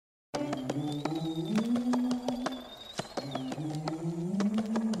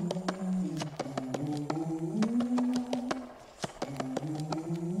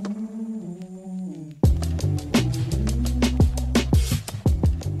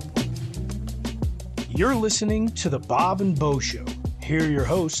You're listening to the Bob and Bo Show. Here are your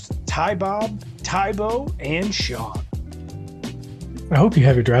hosts, Ty Bob, Ty Bo, and Sean. I hope you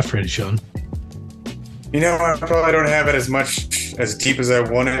have your draft ready, Sean. You know, I probably don't have it as deep as I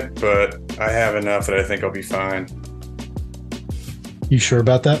want it, but I have enough that I think I'll be fine. You sure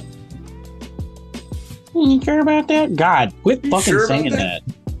about that? You care about that? God, quit fucking sure saying about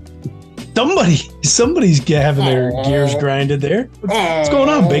that. Somebody's having their gears grinded there. What's going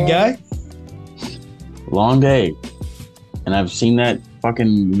on, big guy? Long day. And I've seen that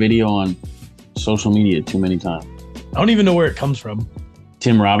fucking video on social media too many times. I don't even know where it comes from.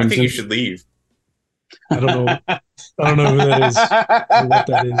 Tim I Robinson. think you should leave. I don't know. I don't know who that is or what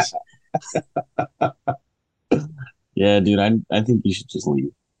that is. Yeah, dude, I think you should just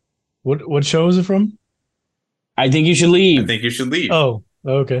leave. What show is it from? I think you should I leave. think you should leave. Oh,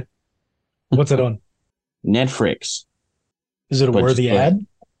 okay. What's it on? Netflix. Is it a But worthy just play. ad?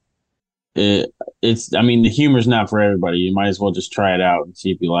 I mean, the humor's not for everybody. You might as well just try it out and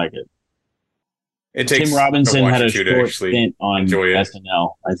see if you like it. It takes Tim Robinson had a watching two to short actually stint on enjoy it.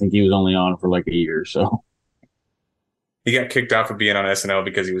 SNL. I think he was only on for like a year or so. He got kicked off of being on SNL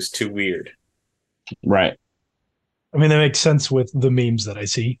because he was too weird. Right. I mean, that makes sense with the memes that I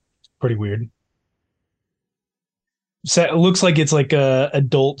see. It's pretty weird. So it looks like it's like a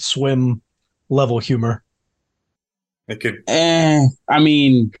Adult Swim level humor. It could I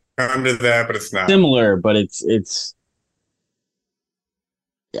mean, come to that, but it's not. similar, but it's.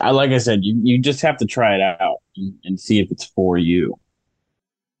 Like I said, you just have to try it out and see if it's for you.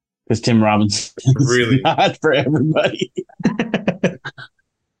 Because Tim Robinson is Really? not for everybody.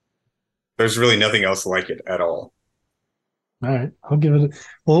 There's really nothing else like it at all. All right, I'll give it.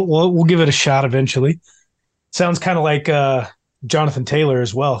 We'll give it a shot eventually. Sounds kind of like Jonathan Taylor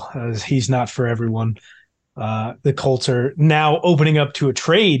as well, as he's not for everyone. The Colts are now opening up to a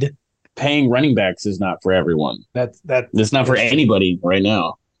trade. Paying running backs is not for everyone. That's not for anybody right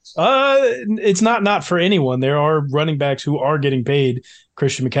now. It's not for anyone. There are running backs who are getting paid.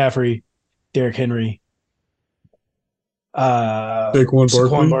 Christian McCaffrey, Derrick Henry,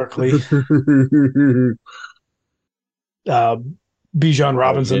 Saquon Barkley, Bijan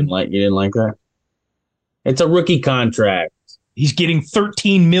Robinson. You didn't like that? It's a rookie contract. He's getting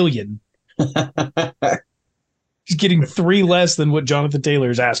 $13 million. He's getting 3 less than what Jonathan Taylor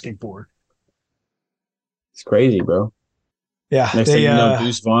is asking for. It's crazy, bro. Yeah, Next thing you know,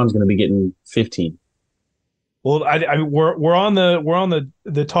 Deuce Vaughn's going to be getting 15. Well, we're on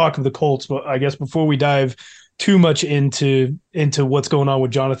the talk of the Colts, but I guess before we dive too much into what's going on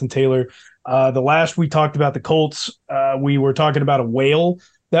with Jonathan Taylor, the last we talked about the Colts, we were talking about a whale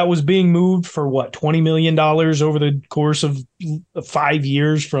that was being moved for what, $20 million over the course of 5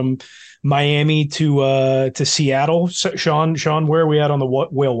 years from Miami to Seattle. So, Sean, where are we at on the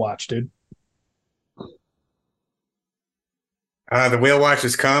whale watch, dude? The whale watch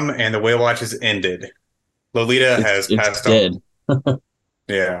has come and the whale watch has ended. Lolita has passed dead. on.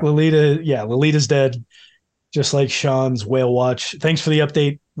 Yeah. Lolita's dead, just like Sean's whale watch. Thanks for the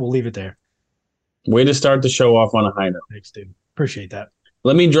update. We'll leave it there. Way to start the show off on a high note. Thanks, dude. Appreciate that.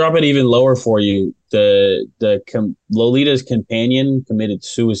 Let me drop it even lower for you. Lolita's companion committed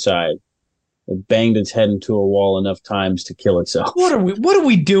suicide. It banged its head into a wall enough times to kill itself. What are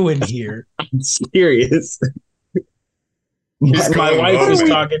we doing here? I'm serious. My wife was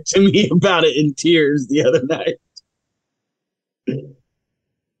talking to me about it in tears the other night.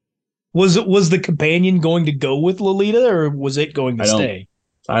 Was the companion going to go with Lolita, or was it going to stay?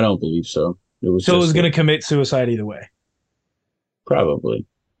 I don't believe so. It was going to commit suicide either way. Probably.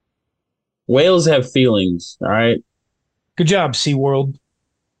 Whales have feelings, all right? Good job, SeaWorld.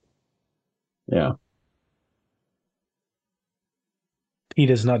 Yeah.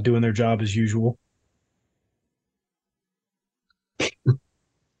 PETA's not doing their job as usual.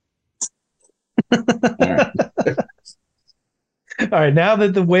 All right, now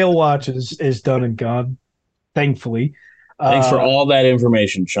that the whale watch is done and gone, thankfully. Thanks for all that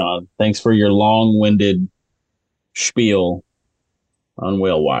information, Sean. Thanks for your long-winded spiel on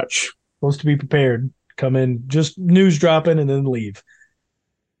whale watch. Supposed to be prepared. Come in, just news dropping, and then leave.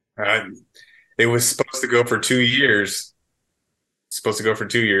 It was supposed to go for 2 years. Supposed to go for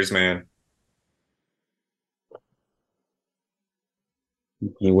 2 years, man.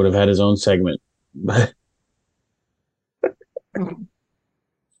 He would have had his own segment. Well,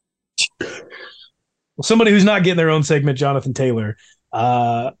 somebody who's not getting their own segment, Jonathan Taylor,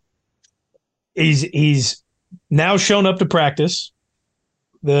 he's now shown up to practice.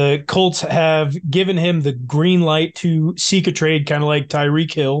 The Colts have given him the green light to seek a trade, kind of like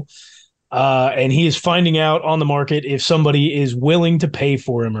Tyreek Hill. And he is finding out on the market if somebody is willing to pay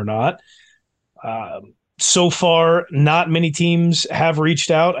for him or not. So far, not many teams have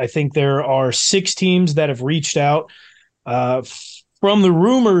reached out. I think there are 6 teams that have reached out. From the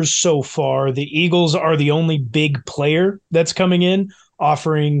rumors so far, the Eagles are the only big player that's coming in,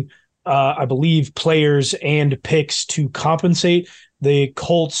 offering, I believe, players and picks to compensate. The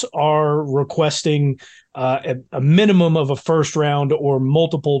Colts are requesting a minimum of a first round or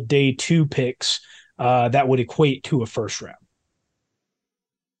multiple day 2 picks that would equate to a first round.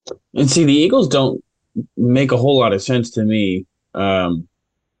 And see, the Eagles don't make a whole lot of sense to me. The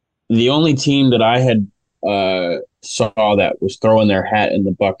only team that I had saw that was throwing their hat in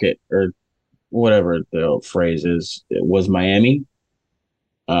the bucket or whatever the phrase is, it was Miami.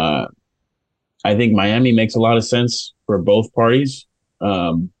 I think Miami makes a lot of sense for both parties.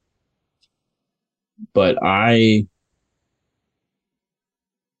 But I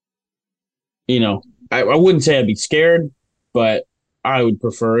wouldn't say I'd be scared, but I would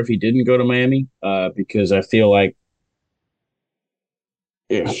prefer if he didn't go to Miami, because I feel like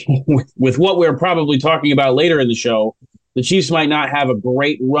with what we're probably talking about later in the show, the Chiefs might not have a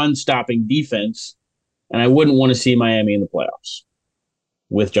great run-stopping defense, and I wouldn't want to see Miami in the playoffs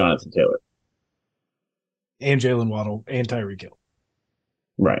with Jonathan Taylor. And Jalen Waddle and Tyreek Hill.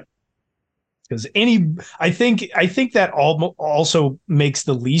 Right. Because I think that also makes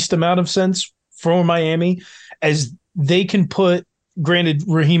the least amount of sense for Miami, as they can put, granted,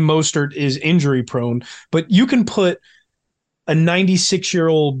 Raheem Mostert is injury prone, but you can put a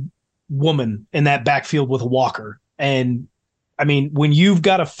 96-year-old woman in that backfield with a walker. And I mean, when you've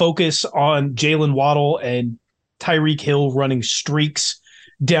got to focus on Jalen Waddle and Tyreek Hill running streaks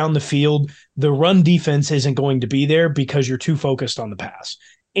down the field, the run defense isn't going to be there because you're too focused on the pass.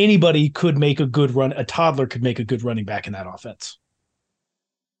 Anybody could make a good run. A toddler could make a good running back in that offense.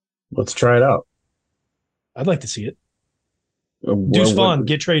 Let's try it out. I'd like to see it. Deuce Vaughn,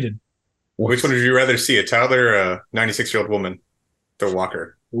 get traded. Which one would you rather see, a toddler or a 96-year-old woman, the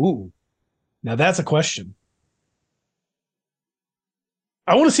walker? Ooh, now that's a question.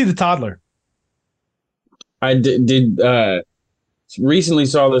 I want to see the toddler. I did recently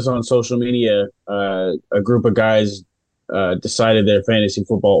saw this on social media. A group of guys decided their fantasy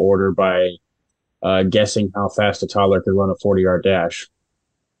football order by guessing how fast a toddler could run a 40-yard dash.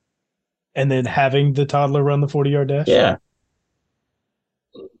 And then having the toddler run the 40-yard dash? Yeah.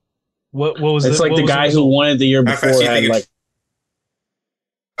 What was it's like the guy who won it the year before had like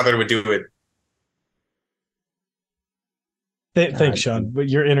toddler would do it. Thanks, Sean. But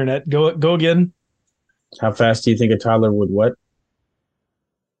your internet. Go again. How fast do you think a toddler would what?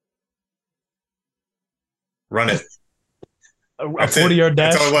 Run it. A 40-yard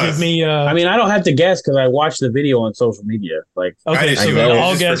dash. Give me. I mean, I don't have to guess because I watched the video on social media. Like, okay, so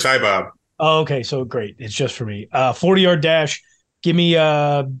I'll guess for Ty Bob. Oh, okay, so great. It's just for me. 40-yard dash. Give me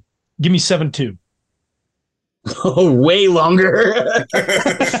 7.2. Oh, way longer.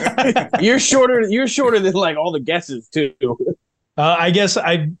 You're shorter than like all the guesses too. I guess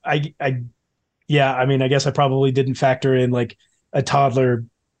I guess I probably didn't factor in like a toddler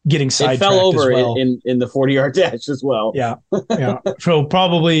getting sidetracked. It fell over as well. in the 40-yard dash as well. Yeah. So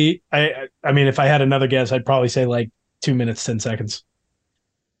probably I mean, if I had another guess, I'd probably say like 2 minutes, 10 seconds.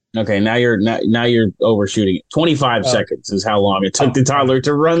 Okay, now you're overshooting it. 25 seconds is how long it took the toddler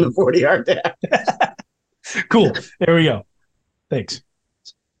to run the 40-yard dash. Cool. There we go. Thanks.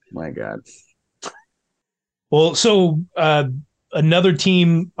 My God. Well, so another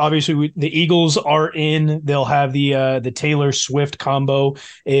team, obviously, the Eagles are in. They'll have the Taylor Swift combo.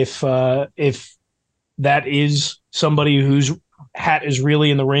 If that is somebody whose hat is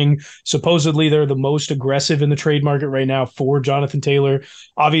really in the ring. Supposedly, they're the most aggressive in the trade market right now for Jonathan Taylor.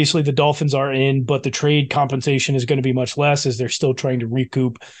 Obviously, the Dolphins are in, but the trade compensation is going to be much less as they're still trying to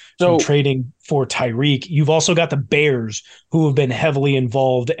recoup from trading for Tyreek. You've also got the Bears, who have been heavily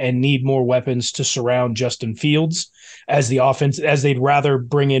involved and need more weapons to surround Justin Fields as the offense, as they'd rather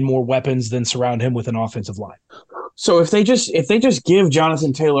bring in more weapons than surround him with an offensive line. So if they just give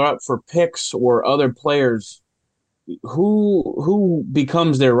Jonathan Taylor up for picks or other players, who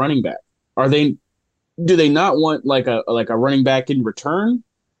becomes their running back? Do they not want like a running back in return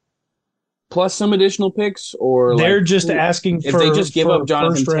plus some additional picks, or they're just asking if they just give up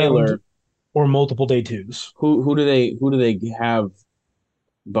Jonathan Taylor or multiple day twos? Who do they have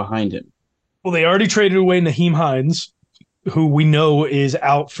behind him? Well, they already traded away Nyheim Hines, who we know is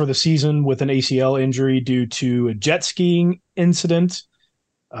out for the season with an ACL injury due to a jet skiing incident.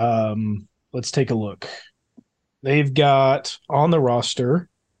 Let's take a look. They've got on the roster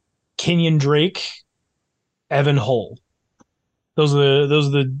Kenyon Drake, Evan Hull. Those are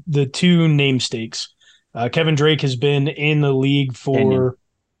the two namestakes. Kevin Drake has been in the league for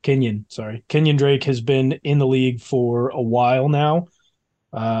Kenyon, sorry. Kenyon Drake has been in the league for a while now.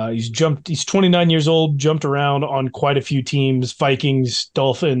 He's 29 years old, jumped around on quite a few teams: Vikings,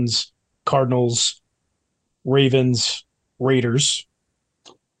 Dolphins, Cardinals, Ravens, Raiders.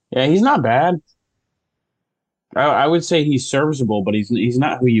 Yeah, he's not bad. I would say he's serviceable, but he's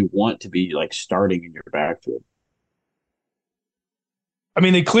not who you want to be like starting in your backfield. I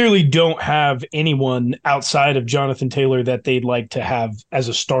mean, they clearly don't have anyone outside of Jonathan Taylor that they'd like to have as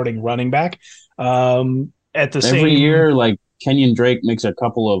a starting running back. At the Every same year, like Kenyon Drake makes a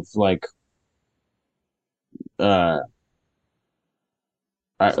couple of uh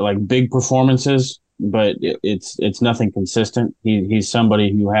like big performances, but it's nothing consistent. He's somebody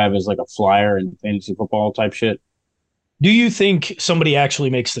who you have as like a flyer in fantasy football type shit. Do you think somebody actually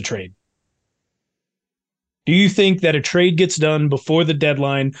makes the trade? Do you think that a trade gets done before the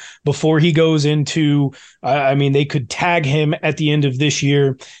deadline, before he goes into, I mean, they could tag him at the end of this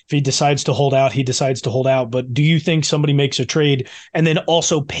year. If he decides to hold out, he decides to hold out. But do you think somebody makes a trade and then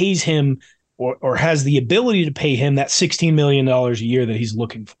also pays him or has the ability to pay him that $16 million a year that he's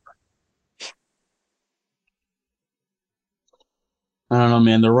looking for? I don't know,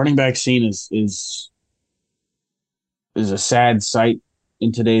 man. The running back scene is a sad sight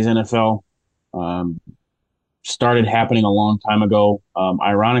in today's NFL. Um, Started happening a long time ago.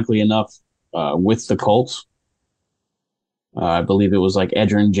 Ironically enough, with the Colts. I believe it was like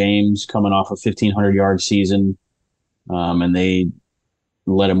Edgerrin James coming off a 1,500-yard season, and they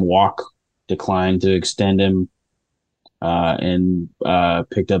let him walk, declined to extend him, and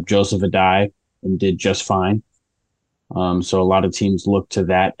picked up Joseph Adai and did just fine. So a lot of teams look to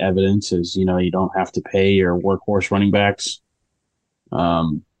that evidence as, you don't have to pay your workhorse running backs.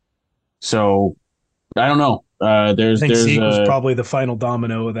 So I don't know. I think There's Zeke was probably the final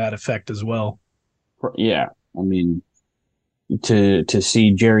domino of that effect as well. yeah. I mean, to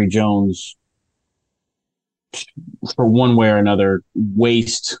see Jerry Jones for one way or another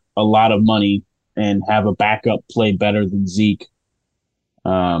waste a lot of money and have a backup play better than Zeke.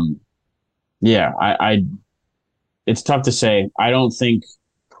 Yeah, I it's tough to say. I don't think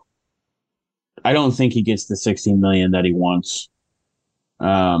he gets the 16 million that he wants.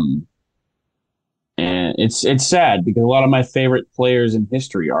 And it's sad because a lot of my favorite players in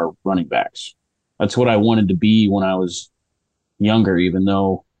history are running backs. That's what I wanted to be when I was younger, even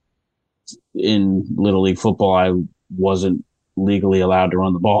though in Little League football I wasn't legally allowed to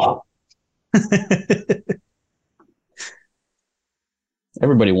run the ball.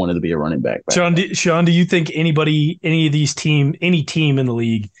 Everybody wanted to be a running back. Sean, do you think any team in the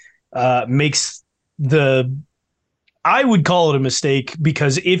league makes the I would call it a mistake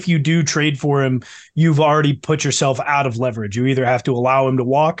because if you do trade for him, you've already put yourself out of leverage. You either have to allow him to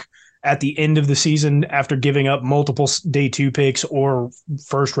walk at the end of the season after giving up multiple day 2 picks or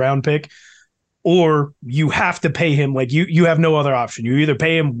first round pick, or you have to pay him. Like you have no other option. You either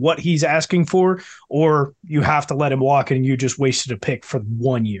pay him what he's asking for, or you have to let him walk and you just wasted a pick for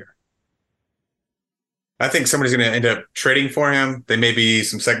 1 year. I think somebody's going to end up trading for him. They may be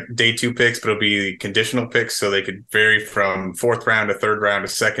some day 2 picks, but it'll be conditional picks. So they could vary from 4th round to 3rd round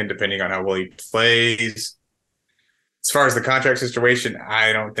to 2nd, depending on how well he plays. As far as the contract situation,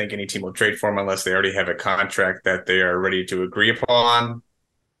 I don't think any team will trade for him unless they already have a contract that they are ready to agree upon.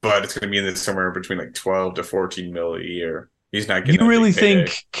 But it's going to be in this somewhere between like 12 to 14 mil a year. He's not getting. You really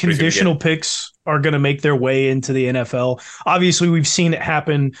think conditional picks are going to make their way into the NFL? Obviously, we've seen it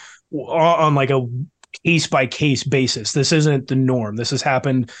happen on like a case by case basis. This isn't the norm. This has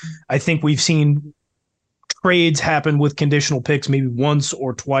happened. I think we've seen trades happen with conditional picks maybe once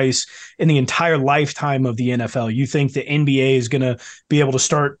or twice in the entire lifetime of the NFL. You think the NBA is going to be able to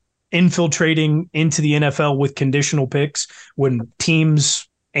start infiltrating into the NFL with conditional picks when teams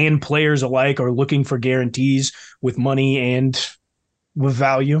and players alike are looking for guarantees with money and with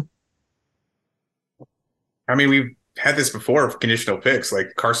value? I mean, we've had this before of conditional picks,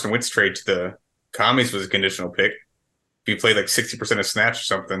 like Carson Wentz trade to the Commies was a conditional pick. If you played like 60% of snaps or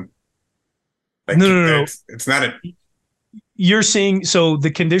something. Like, no. It's not a. You're saying so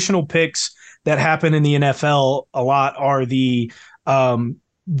the conditional picks that happen in the NFL a lot are the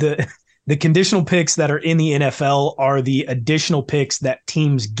conditional picks that are in the NFL are the additional picks that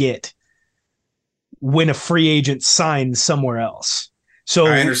teams get when a free agent signs somewhere else. So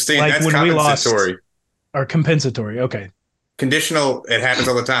I understand like that's when compensatory. We lost, or compensatory. Okay. Conditional, it happens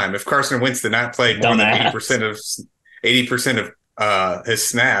all the time. If Carson Wentz did not play more than 80% of his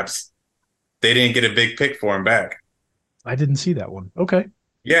snaps, they didn't get a big pick for him back. I didn't see that one. Okay.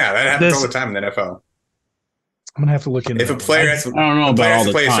 Yeah, that happens all the time in the NFL. I'm gonna have to look into If a that one. player has, I don't know a about player all has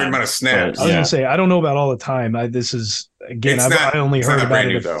to the play a certain time, amount of snaps. I was Yeah. gonna say I don't know about all the time. This is again It's I not- only it's heard not about brand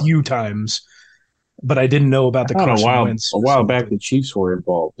it new, a though. few times, but I didn't know about I the thought Carson Wentz a while back specifically. the Chiefs were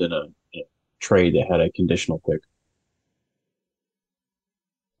involved in a trade that had a conditional pick.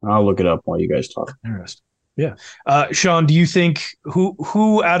 I'll look it up while you guys talk. Interesting. Yeah. Sean, do you think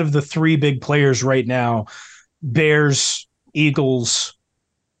who out of the three big players right now, Bears, Eagles,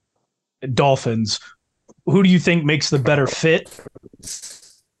 Dolphins, who do you think makes the better fit?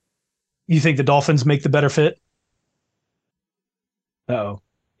 You think the Dolphins make the better fit? Uh-oh.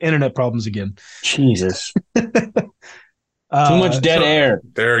 Internet problems again. Jesus. Too much dead air.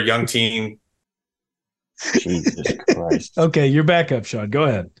 They're a young team. Jesus Christ. Okay, you're back up, Sean. Go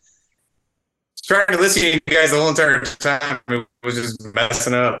ahead. Trying to listen to you guys the whole entire time. It was just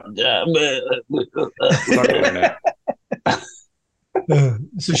messing up. Fuck the internet.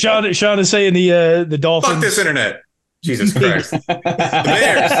 So Sean is saying the Dolphins. Fuck this internet. Jesus Christ. The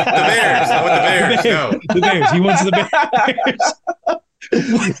Bears. I want the Bears. No. The Bears. He wants the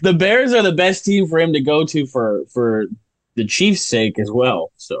Bears. The Bears are the best team for him to go to for the Chiefs' sake as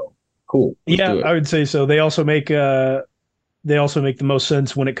well. So cool. Let's do it. I would say so. They also make the most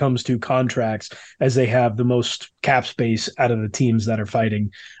sense when it comes to contracts, as they have the most cap space out of the teams that are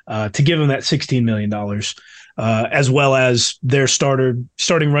fighting to give them that $16 million, as well as their starting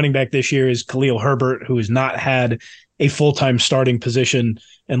running back this year is Khalil Herbert, who has not had a full-time starting position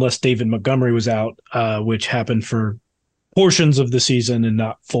unless David Montgomery was out, which happened for portions of the season and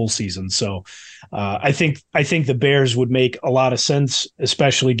not full season. So I think the Bears would make a lot of sense,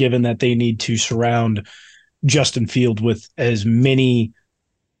 especially given that they need to surround Justin Field with as many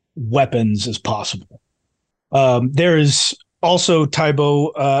weapons as possible. There is also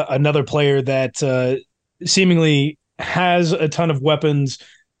Tybo, another player that seemingly has a ton of weapons,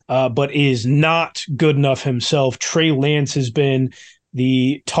 but is not good enough himself. Trey Lance has been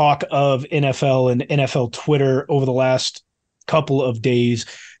the talk of NFL and NFL Twitter over the last couple of days.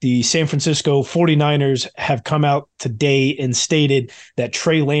 The San Francisco 49ers have come out today and stated that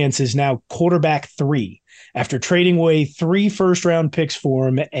Trey Lance is now quarterback 3 after trading away 3 first-round picks for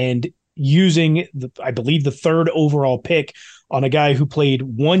him and using, I believe, the 3rd overall pick on a guy who played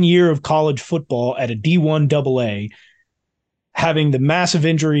 1 year of college football at a D1 AA, having the massive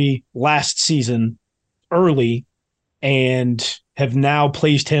injury last season early, and have now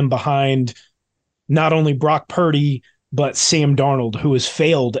placed him behind not only Brock Purdy, but Sam Darnold, who has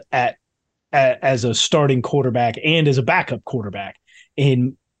failed as a starting quarterback and as a backup quarterback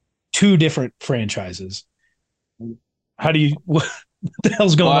in 2 different franchises. How do you – what the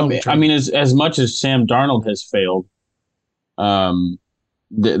hell's going on? I mean, as much as Sam Darnold has failed,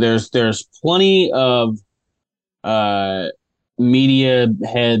 there's plenty of media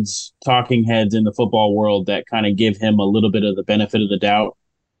heads, talking heads in the football world that kind of give him a little bit of the benefit of the doubt.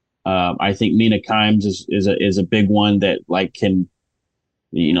 I think Mina Kimes is a big one that can,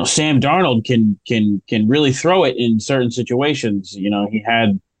 Sam Darnold can really throw it in certain situations. He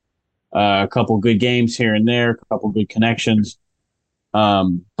had a couple good games here and there, a couple good connections.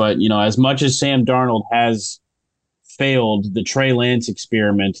 But as much as Sam Darnold has failed, the Trey Lance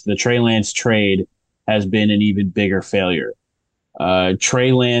experiment, the Trey Lance trade has been an even bigger failure.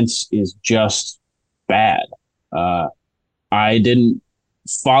 Trey Lance is just bad. I didn't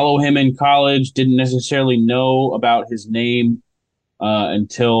follow him in college, didn't necessarily know about his name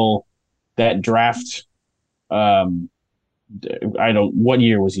until that draft. What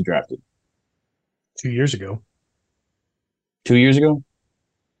year was he drafted? 2 years ago. 2 years ago?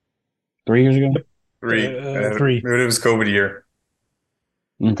 3 years ago? 3. 3. It was COVID year.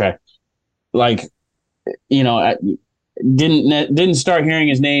 Okay. Didn't start hearing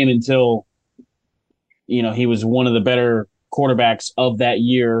his name until, he was one of the better quarterbacks of that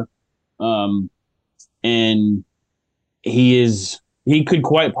year. And he could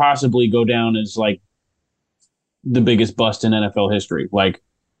quite possibly go down as the biggest bust in NFL history.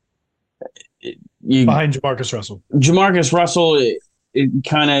 Behind Jamarcus Russell. Jamarcus Russell, it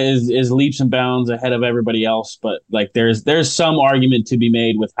kind of is leaps and bounds ahead of everybody else, but there's some argument to be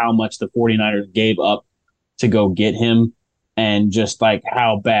made with how much the 49ers gave up to go get him and just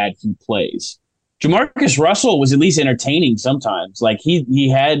how bad he plays. Jamarcus Russell was at least entertaining sometimes. He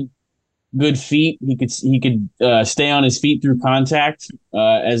had good feet. He could stay on his feet through contact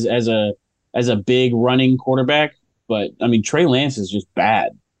as a big running quarterback. But I mean, Trey Lance is just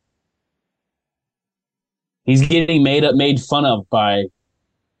bad. He's getting made fun of by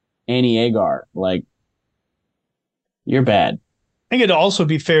Annie Agar. You're bad. I think it'd also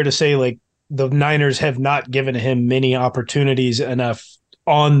be fair to say the Niners have not given him many opportunities enough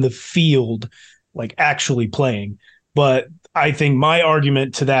on the field like actually playing. But I think my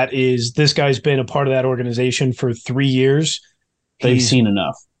argument to that is this guy's been a part of that organization for 3 years. They've seen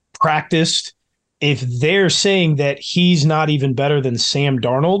enough. Practiced. If they're saying that he's not even better than Sam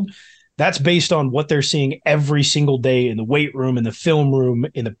Darnold, that's based on what they're seeing every single day in the weight room, in the film room,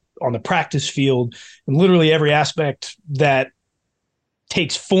 on the practice field, and literally every aspect that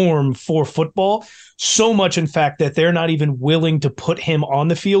takes form for football. So much, in fact, that they're not even willing to put him on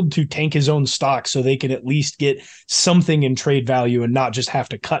the field to tank his own stock so they can at least get something in trade value and not just have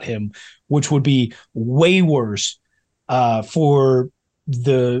to cut him, which would be way worse for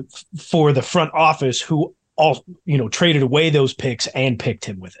the front office, who all traded away those picks and picked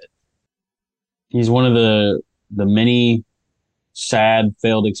him with it. He's one of the many sad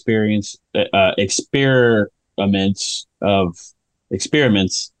failed experiments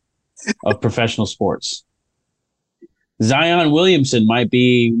of professional sports. Zion Williamson might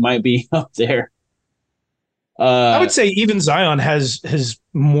be up there. I would say even Zion has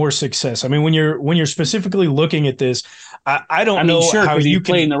more success. I mean, when you're specifically looking at this, I don't know how you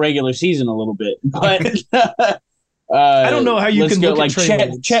play in the regular season a little bit, but I don't know how you can look like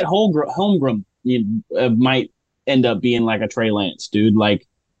at Chet Holmgren might end up being like a Trey Lance, dude. Like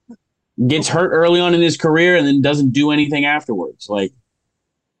gets hurt early on in his career and then doesn't do anything afterwards. Like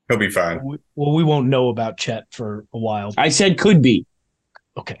he'll be fine. Well, we won't know about Chet for a while. I said could be.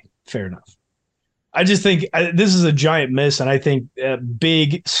 Okay, fair enough. I just think this is a giant miss, and I think a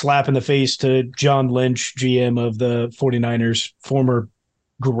big slap in the face to John Lynch, GM of the 49ers, former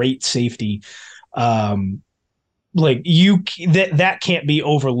great safety. Like that can't be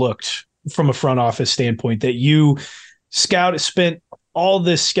overlooked from a front office standpoint, that you spent all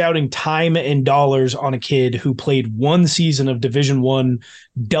this scouting time and dollars on a kid who played one season of Division I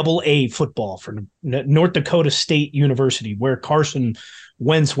AA football for North Dakota State University, where Carson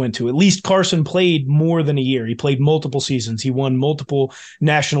Wentz went to. At least Carson played more than a year. He played multiple seasons. He won multiple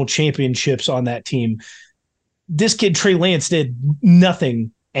national championships on that team. This kid, Trey Lance, did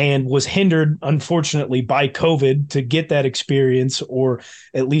nothing and was hindered, unfortunately, by COVID to get that experience or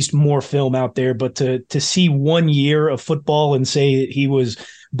at least more film out there. But to see 1 year of football and say that he was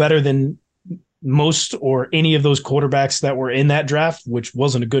better than most or any of those quarterbacks that were in that draft, which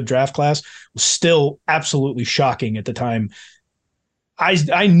wasn't a good draft class, was still absolutely shocking at the time.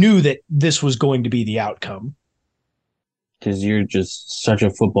 I knew that this was going to be the outcome. Because you're just such a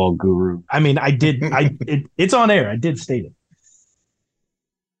football guru. I mean, it's on air. I did state it.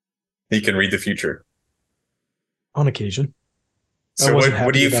 He can read the future. On occasion. So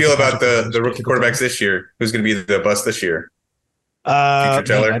what do you feel about the rookie quarterbacks this year? Who's going to be the bust this year?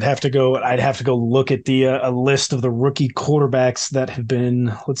 I'd have to go look at the a list of the rookie quarterbacks that have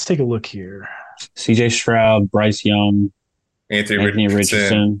been. Let's take a look here. C.J. Stroud, Bryce Young, Anthony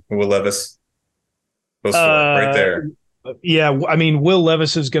Richardson, Will Levis. Those four right there. Yeah, I mean, Will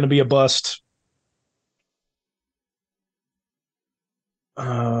Levis is going to be a bust.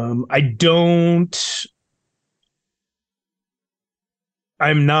 I'm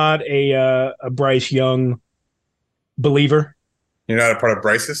not a Bryce Young believer. You're not a part of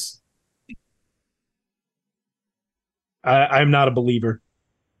Bryce's? I'm not a believer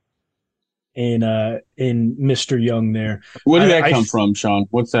in Mr. Young there. Where did that come from, Sean?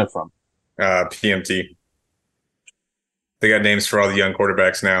 What's that from? PMT. They got names for all the young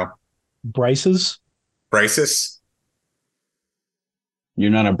quarterbacks now. Bryce's? You're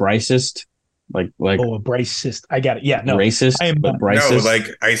not a Bryceist? Like a Bryceist. I got it. Yeah, no. Racist? I am but Bryceist? No, like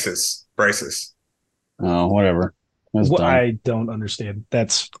ISIS. Bryce's. Oh, whatever. That's dumb. I don't understand.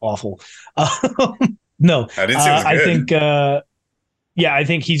 That's awful. No. I didn't say it was good. I think I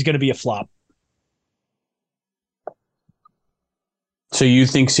think he's going to be a flop. So you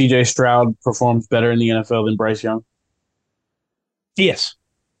think C.J. Stroud performs better in the NFL than Bryce Young? Yes.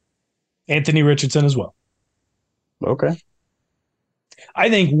 Anthony Richardson as well. Okay. I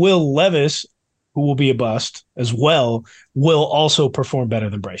think Will Levis, who will be a bust as well, will also perform better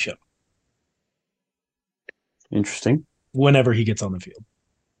than Bryce Young. Interesting. Whenever he gets on the field.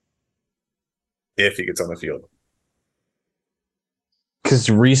 If he gets on the field. Because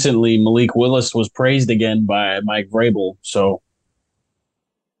recently Malik Willis was praised again by Mike Vrabel, so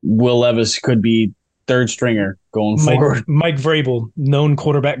Will Levis could be third stringer going forward. Mike Vrabel, known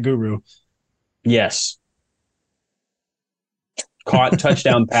quarterback guru. Yes. Caught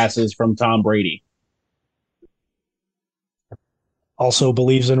touchdown passes from Tom Brady. Also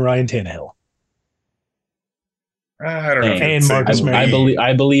believes in Ryan Tannehill. I don't know. And Marcus Mariota.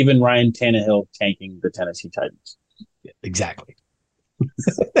 I believe in Ryan Tannehill tanking the Tennessee Titans. Yeah, exactly.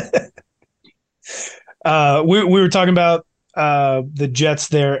 We were talking about the Jets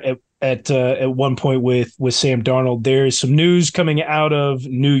there. at one point with Sam Darnold. There's some news coming out of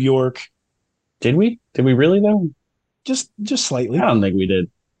New York. Did we? Did we really though? Just slightly. I don't think we did.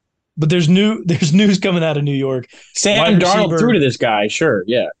 But there's news coming out of New York. Sam Darnold threw to this guy. Sure.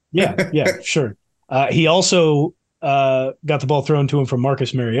 Yeah. Yeah, sure. He also got the ball thrown to him from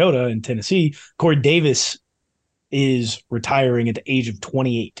Marcus Mariota in Tennessee. Corey Davis is retiring at the age of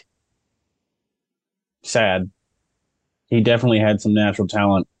 28. Sad. He definitely had some natural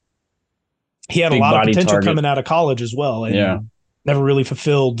talent. He had a lot of potential coming out of college as well, and never really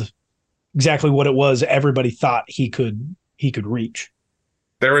fulfilled exactly what it was everybody thought he could reach.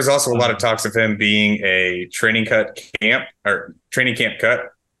 There was also a lot of talks of him being a training camp cut,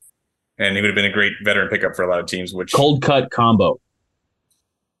 and he would have been a great veteran pickup for a lot of teams. Which cold cut combo.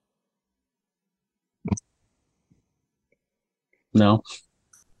 No.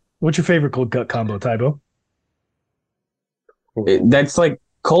 What's your favorite cold cut combo, Tybo? That's like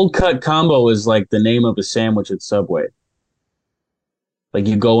cold cut combo is like the name of a sandwich at Subway. Like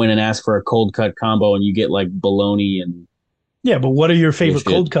you go in and ask for a cold cut combo and you get like bologna and yeah, but what are your favorite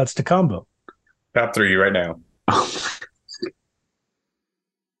cold cuts to combo? Top 3 right now.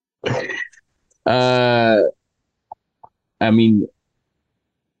 I mean,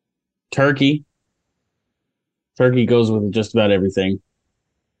 turkey. Turkey goes with just about everything.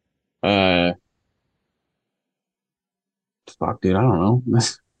 Fuck, dude, I don't know.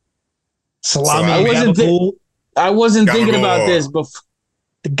 Salami. I wasn't thinking about this before.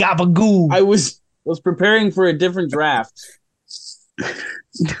 The gabagool. I was preparing for a different draft.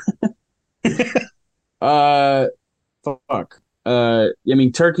 Fuck. I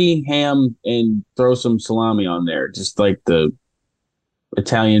mean, turkey, ham, and throw some salami on there, just like the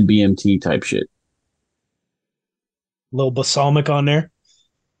Italian BMT type shit. A little balsamic on there.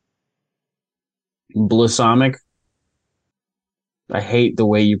 Balsamic. I hate the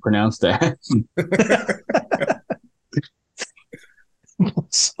way you pronounce that.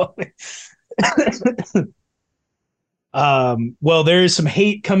 Well, there is some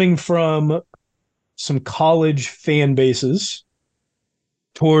hate coming from some college fan bases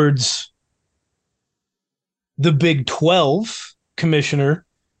towards the Big 12 commissioner,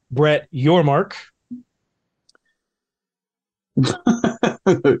 Brett Yormark.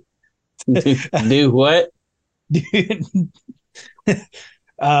 Do what? Brett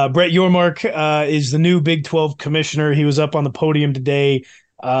Yormark is the new Big 12 commissioner. He was up on the podium today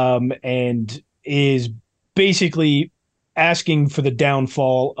and is basically asking for the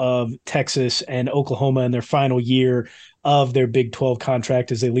downfall of Texas and Oklahoma in their final year of their Big 12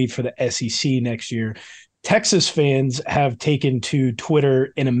 contract as they leave for the SEC next year. Texas fans have taken to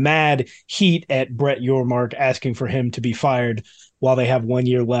Twitter in a mad heat at Brett Yormark, asking for him to be fired while they have 1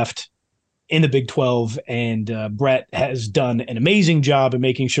 year left in the Big 12. And Brett has done an amazing job in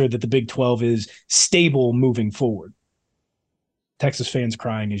making sure that the Big 12 is stable moving forward. Texas fans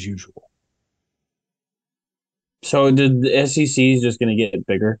crying as usual. So did the SEC is just going to get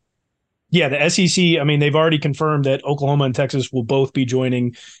bigger? Yeah, the SEC, I mean, they've already confirmed that Oklahoma and Texas will both be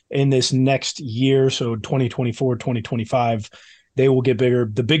joining in this next year. So 2024, 2025, they will get bigger.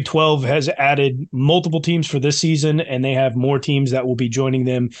 The Big 12 has added multiple teams for this season, and they have more teams that will be joining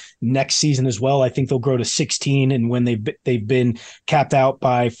them next season as well. I think they'll grow to 16, and when they've been capped out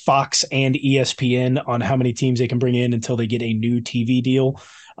by Fox and ESPN on how many teams they can bring in until they get a new TV deal.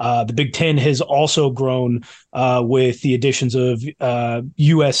 The Big Ten has also grown with the additions of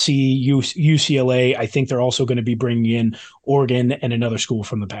USC, UCLA. I think they're also going to be bringing in Oregon and another school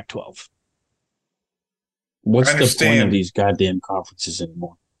from the Pac-12. What's the point of these goddamn conferences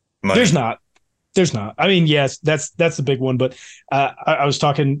anymore? Money. There's not. I mean, yes, that's the big one. But I was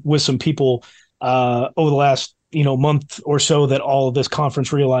talking with some people over the last month or so that all of this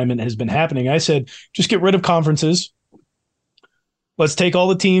conference realignment has been happening. I said, just get rid of conferences. Let's take all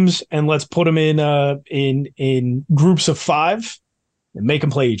the teams and let's put them in groups of 5 and make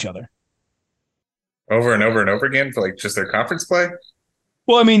them play each other over and over and over again for like just their conference play.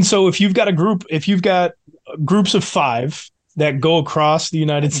 Well, I mean, so if you've got groups of 5 that go across the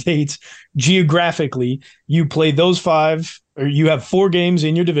United States geographically, you play those 5, or you have 4 games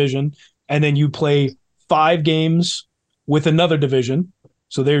in your division, and then you play 5 games with another division.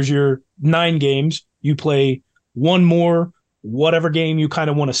 So there's your 9 games. You play one more whatever game you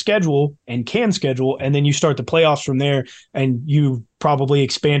kind of want to schedule and can schedule, and then you start the playoffs from there, and you probably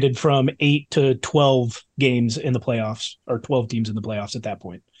expanded from 8 to 12 games in the playoffs, or 12 teams in the playoffs at that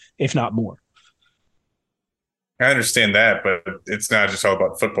point, if not more. I understand that, but it's not just all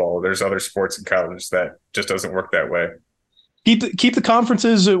about football. There's other sports in college that just doesn't work that way. Keep the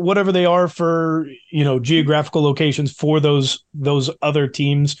conferences, whatever they are, for geographical locations for those other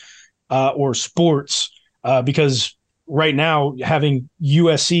teams. or sports, because right now having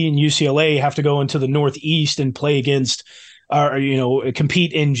USC and UCLA have to go into the Northeast and play against,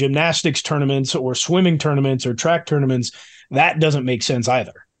 compete in gymnastics tournaments or swimming tournaments or track tournaments. That doesn't make sense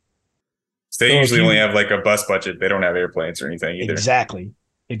either. So they usually only have like a bus budget. They don't have airplanes or anything either. Exactly.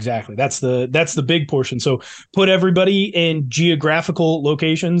 That's the big portion. So put everybody in geographical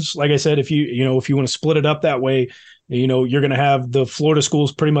locations. Like I said, if you want to split it up that way, you're going to have the Florida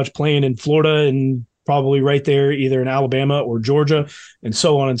schools pretty much playing in Florida and probably right there, either in Alabama or Georgia, and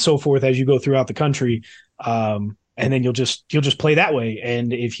so on and so forth as you go throughout the country. And then you'll just play that way.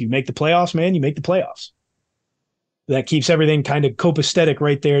 And if you make the playoffs, man, you make the playoffs. That keeps everything kind of copacetic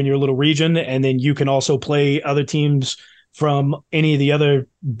right there in your little region. And then you can also play other teams from any of the other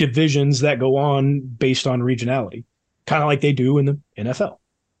divisions that go on based on regionality, kind of like they do in the NFL.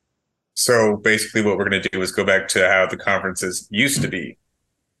 So basically what we're going to do is go back to how the conferences used to be.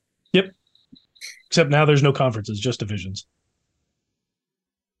 Yep. Except now there's no conferences, just divisions.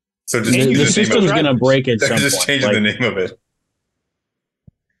 So just the system's going to break at some point. Just changing the name of it.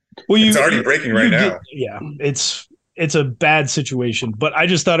 Well, it's already breaking right now. Yeah, it's a bad situation, but I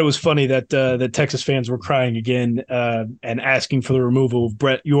just thought it was funny that that Texas fans were crying again and asking for the removal of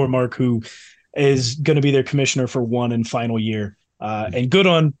Brett Yormark, who is going to be their commissioner for one and final year. And good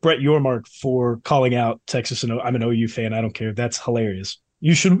on Brett Yormark for calling out Texas. And I'm an OU fan. I don't care. That's hilarious.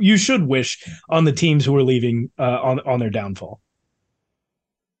 You should wish on the teams who are leaving on their downfall.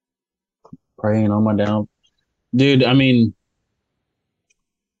 Praying on my down, dude. I mean,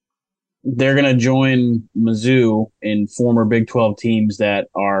 they're going to join Mizzou in former Big 12 teams that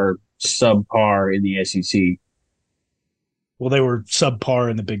are subpar in the SEC. Well, they were subpar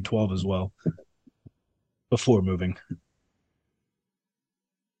in the Big 12 as well before moving.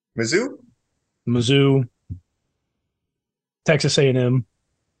 Mizzou, Texas A&M.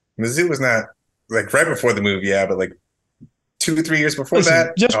 Mizzou was not like right before the move, yeah, but like 2 or 3 years before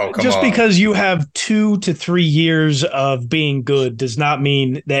that. Just because you have 2 to 3 years of being good does not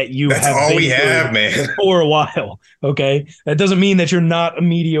mean that that's have all been we have, man, for a while. Okay, that doesn't mean that you're not a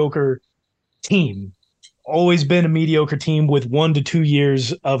mediocre team. Always been a mediocre team with 1 to 2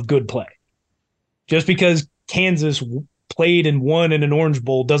 years of good play. Just because Kansas played and won in an Orange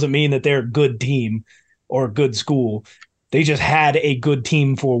Bowl doesn't mean that they're a good team or a good school. They just had a good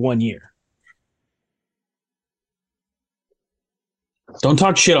team for 1 year. Don't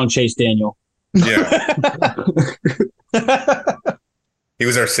talk shit on Chase Daniel. Yeah. He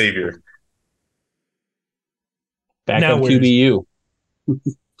was our savior. Back up QBU.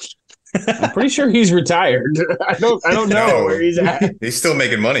 I'm pretty sure he's retired. I don't know where he's at. He's still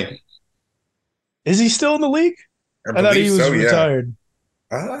making money. Is he still in the league? I thought he was retired.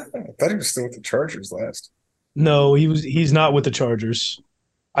 I thought he was still with the Chargers last. No, he's not with the Chargers.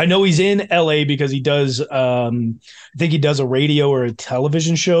 I know he's in LA because he does I think he does a radio or a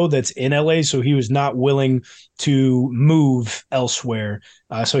television show that's in LA, so he was not willing to move elsewhere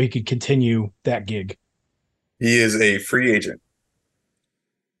so he could continue that gig. He is a free agent.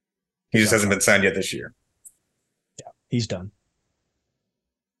 He just hasn't been signed yet this year. Yeah, he's done.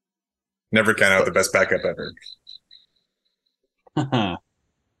 Never count out the best backup ever.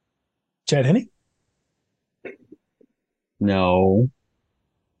 Chad Henne? No.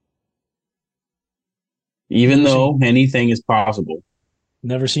 Even though anything is possible.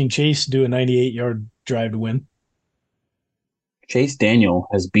 Never seen Chase do a 98-yard drive to win. Chase Daniel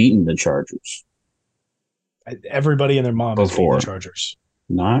has beaten the Chargers. Everybody and their mom has beaten the Chargers.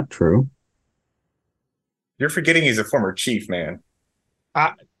 Not true. You're forgetting he's a former Chief, man.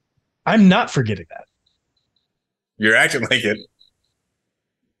 I'm not forgetting that. You're acting like it.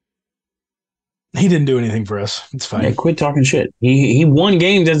 He didn't do anything for us. It's fine. Hey, quit talking shit. He won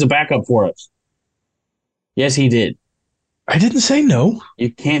games as a backup for us. Yes, he did. I didn't say no. You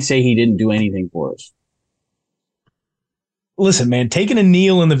can't say he didn't do anything for us. Listen, man, taking a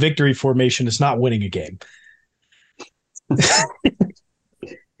kneel in the victory formation is not winning a game.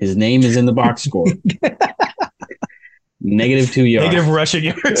 His name is in the box score. -2 yards. Negative rushing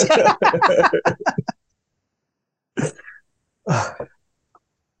yards.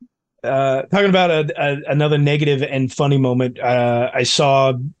 Talking about another negative and funny moment. I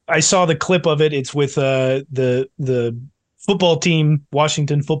saw the clip of it. It's with the football team,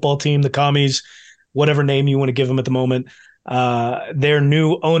 Washington football team, the Commies, whatever name you want to give them at the moment. Their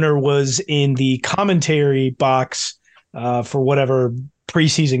new owner was in the commentary box for whatever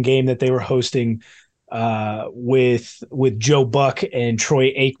preseason game that they were hosting with Joe Buck and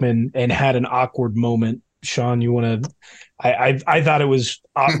Troy Aikman, and had an awkward moment. Sean, you want to? I thought it was.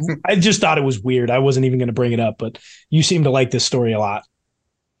 I just thought it was weird. I wasn't even going to bring it up, but you seem to like this story a lot.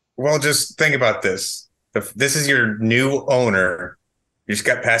 Well, just think about this. If this is your new owner. You just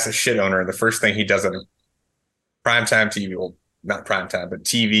got past a shit owner, and the first thing he does on primetime TV, well, not primetime, but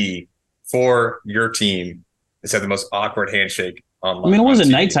TV for your team is have the most awkward handshake I mean, online it was on a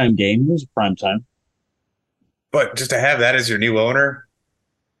TV. nighttime game. It was prime time. But just to have that as your new owner,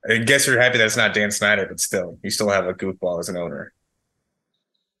 I guess you're happy that it's not Dan Snyder, but still, you still have a goofball as an owner.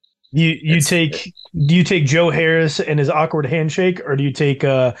 You It's take do you take Joe Harris and his awkward handshake, or do you take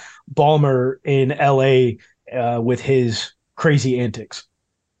Ballmer in L.A. With his crazy antics?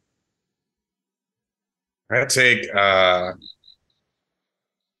 I take uh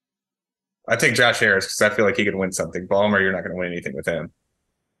I take Josh Harris because I feel like he could win something. Ballmer, you're not going to win anything with him.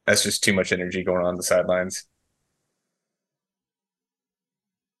 That's just too much energy going on the sidelines.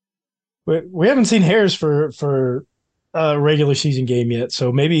 We haven't seen Harris for a regular season game yet,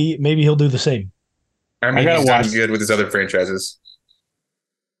 so maybe he'll do the same. I I mean, gotta he's done watch. good with his other franchises.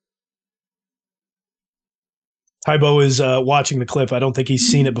 Tybo is watching the clip. I don't think he's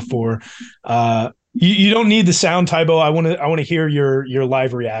seen it before. You don't need the sound, Tybo. I want to hear your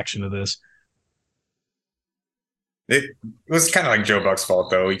live reaction to this. It was kind of like Joe Buck's fault,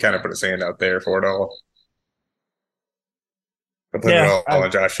 though. He kind of put his hand out there for it all. I put it Yeah, all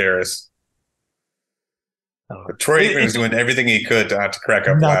on Josh Harris. I But Troy Aikman was it, doing everything he could to not to crack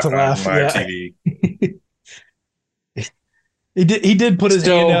up not to laughing on laugh. live Yeah, TV. he did put his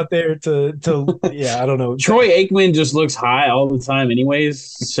hand So out there to yeah. I don't know. Troy Aikman just looks high all the time, anyways.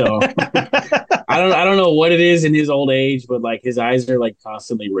 So I don't know what it is in his old age, but like his eyes are like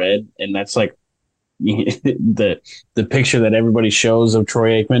constantly red, and that's like the picture that everybody shows of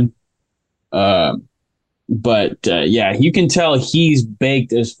Troy Aikman. But yeah, you can tell he's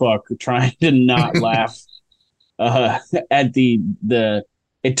baked as fuck, trying to not laugh at the.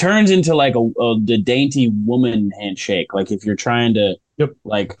 It turns into like the dainty woman handshake. Like if you're trying to Yep.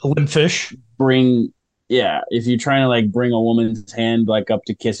 like A limp fish. bring yeah, if you're trying to like bring a woman's hand like up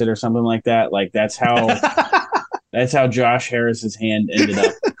to kiss it or something like that, like that's how Josh Harris's hand ended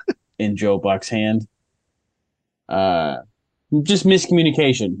up in Joe Buck's hand. Uh, just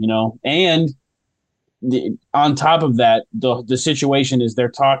miscommunication, you know. And on top of that, the situation is they're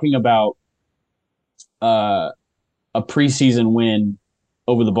talking about uh, a preseason win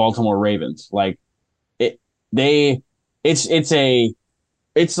over the Baltimore Ravens. Like it, they, it's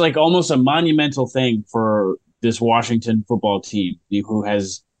like almost a monumental thing for this Washington football team who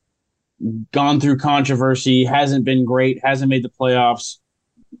has gone through controversy, hasn't been great, hasn't made the playoffs,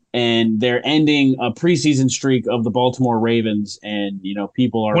 and they're ending a preseason streak of the Baltimore Ravens, and you know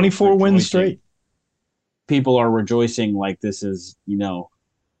people are 24 wins rejoicing. straight. People are rejoicing like this is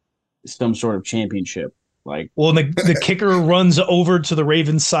some sort of championship. Like Well, the kicker runs over to the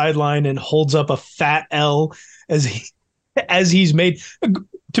Ravens sideline and holds up a fat L as he's made.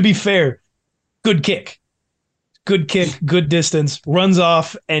 To be fair, good kick, good distance. Runs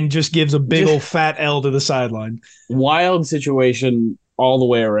off and just gives a big old fat L to the sideline. wild situation all the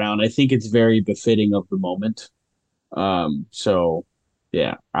way around. I think it's very befitting of the moment. So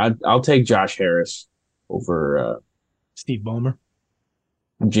yeah, I'll take Josh Harris over Steve Ballmer.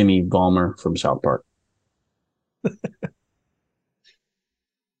 Jimmy Ballmer from South Park.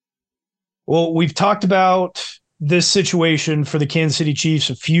 Well, we've talked about this situation for the Kansas City Chiefs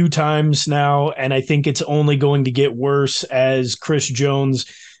a few times now, and I think it's only going to get worse as Chris Jones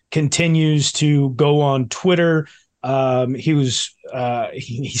continues to go on Twitter. He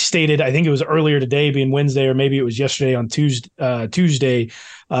stated, I think it was earlier today, being Wednesday, or maybe it was yesterday on Tuesday,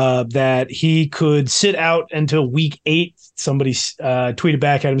 that he could sit out until week 8. Somebody tweeted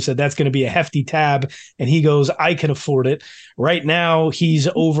back at him and said that's going to be a hefty tab, and he goes, "I can afford it." Right now, he's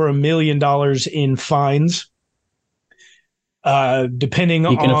over $1 million in fines, depending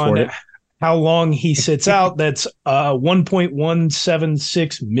He can afford on it. how long he sits out. That's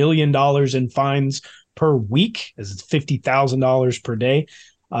 $1.176 million in fines per week, as it's $50,000 per day.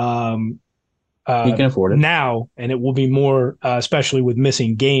 He can afford it. Now, and it will be more, especially with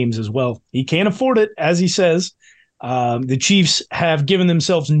missing games as well. He can't afford it, as he says. The Chiefs have given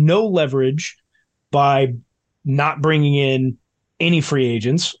themselves no leverage by not bringing in any free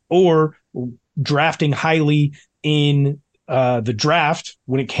agents or drafting highly in the draft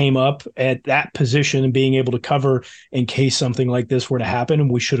when it came up at that position and being able to cover in case something like this were to happen. And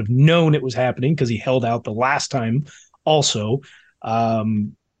we should have known it was happening because he held out the last time also.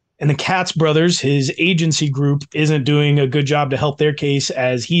 And the Katz brothers, his agency group, isn't doing a good job to help their case,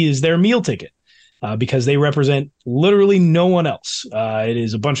 as he is their meal ticket because they represent literally no one else. It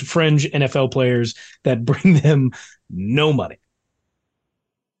is a bunch of fringe NFL players that bring them no money.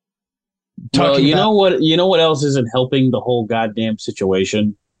 Well, Talking you about- know what? You know what else isn't helping the whole goddamn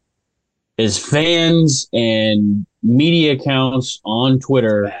situation? is fans and media accounts on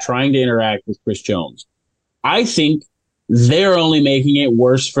Twitter trying to interact with Chris Jones. I think they're only making it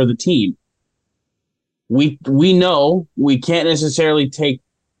worse for the team. We know we can't necessarily take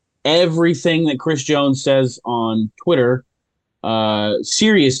everything that Chris Jones says on Twitter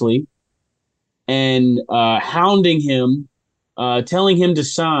seriously, and hounding him, telling him to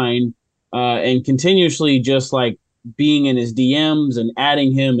sign, and continuously just like being in his DMs and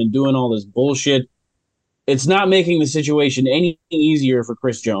adding him and doing all this bullshit. It's not making the situation any easier for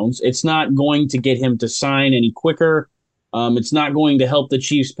Chris Jones. It's not going to get him to sign any quicker. It's not going to help the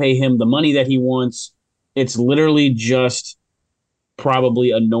Chiefs pay him the money that he wants. It's literally just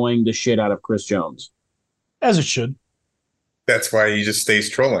probably annoying the shit out of Chris Jones. As it should. That's why he just stays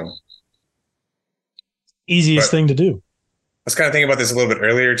trolling. Easiest thing to do. I was kind of thinking about this a little bit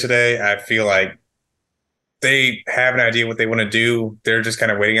earlier today. I feel like they have an idea what they want to do. They're just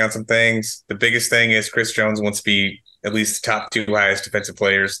kind of waiting on some things. The biggest thing is Chris Jones wants to be at least the top 2 highest defensive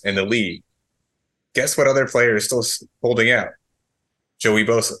players in the league. Guess what other player is still holding out? Joey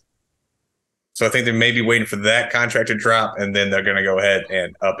Bosa. So I think they may be waiting for that contract to drop, and then they're going to go ahead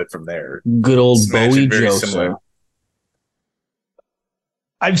and up it from there. Good old Bowie Joseph.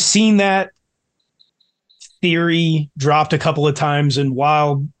 I've seen that theory dropped a couple of times, and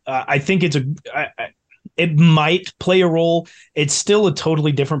while I think it might play a role, it's still a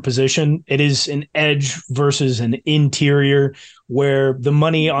totally different position. It is an edge versus an interior, where the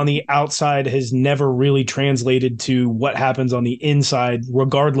money on the outside has never really translated to what happens on the inside,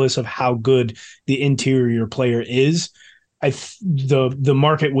 regardless of how good the interior player is. The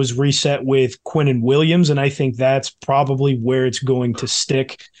market was reset with Quinnen Williams, and I think that's probably where it's going to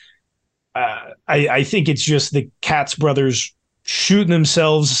stick. I think it's just the Katz brothers shooting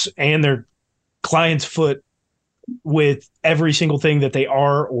themselves and their client's foot with every single thing that they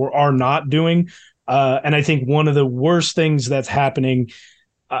are or are not doing. And I think one of the worst things that's happening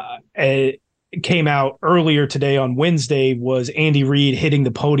came out earlier today on Wednesday was Andy Reid hitting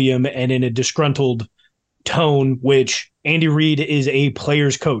the podium and in a disgruntled tone, which Andy Reid is a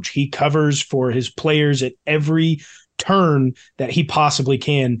player's coach. He covers for his players at every turn that he possibly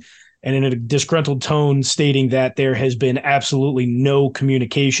can. And in a disgruntled tone, stating that there has been absolutely no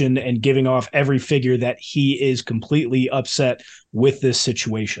communication and giving off every figure that he is completely upset with this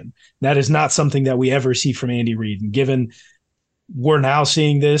situation. That is not something that we ever see from Andy Reid. And given we're now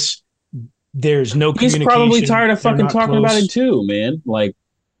seeing this, there's no communication. He's probably tired of fucking talking about it too, man. Like,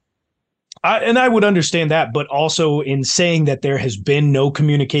 and I would understand that, but also in saying that there has been no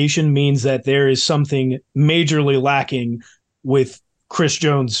communication means that there is something majorly lacking with Chris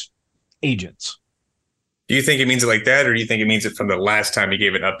Jones' agents. Do you think it means it like that, or do you think it means it from the last time he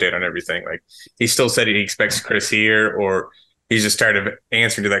gave an update on everything? Like, he still said he expects Chris here, or he's just tired of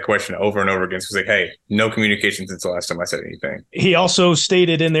answering to that question over and over again. So he's like, hey, no communication since the last time I said anything. He also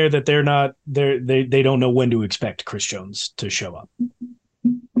stated in there that they don't know when to expect Chris Jones to show up.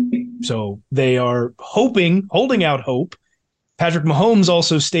 So they are holding out hope. Patrick Mahomes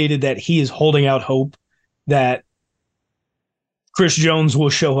also stated that he is holding out hope that Chris Jones will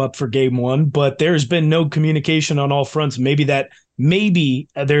show up for game 1, but there's been no communication on all fronts. Maybe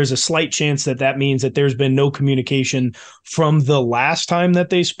there's a slight chance that means that there's been no communication from the last time that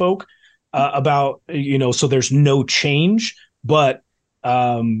they spoke about, so there's no change. But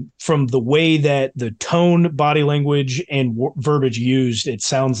from the way that the tone, body language, and verbiage used, it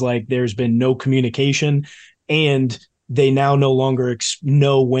sounds like there's been no communication, and they now no longer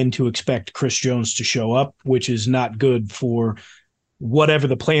know when to expect Chris Jones to show up, which is not good for whatever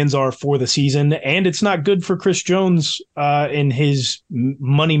the plans are for the season. And it's not good for Chris Jones in his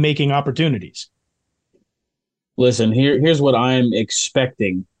money-making opportunities. Listen, here's what I'm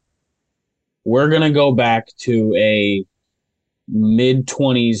expecting. We're going to go back to a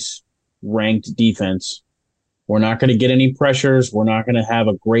mid-20s ranked defense. We're not going to get any pressures. We're not going to have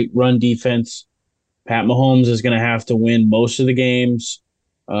a great run defense. Pat Mahomes is going to have to win most of the games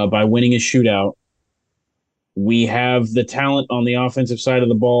by winning a shootout. We have the talent on the offensive side of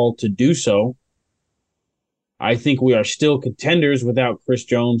the ball to do so. I think we are still contenders without Chris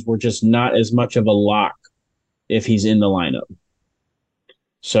Jones. We're just not as much of a lock if he's in the lineup.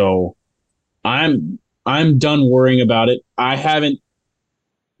 So I'm done worrying about it. I haven't,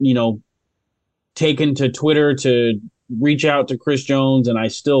 taken to Twitter to reach out to Chris Jones, and I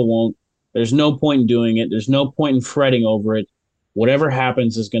still won't. There's no point in doing it. There's no point in fretting over it. Whatever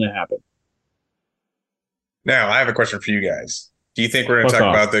happens is going to happen. Now, I have a question for you guys. Do you think we're going to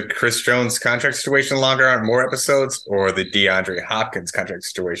talk about the Chris Jones contract situation longer on more episodes, or the DeAndre Hopkins contract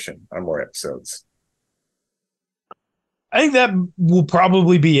situation on more episodes? I think that will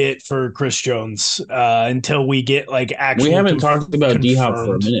probably be it for Chris Jones until we get like actual. We haven't talked about D-Hop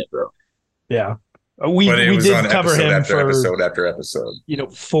for a minute, bro. Yeah, But it we was did on cover episode him after for episode after episode.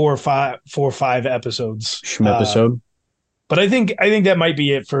 4 or 5 episodes. Episode. But I think that might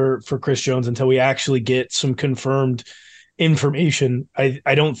be it for Chris Jones until we actually get some confirmed information.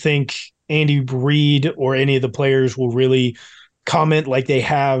 I don't think Andy Reid or any of the players will really comment like they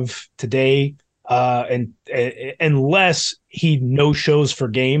have today, and unless he no shows for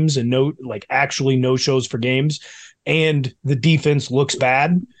games and actually no shows for games, and the defense looks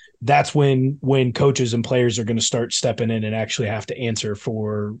bad. That's when coaches and players are going to start stepping in and actually have to answer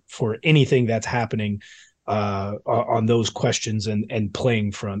for anything that's happening on those questions and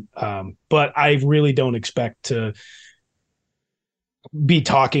playing front. But I really don't expect to be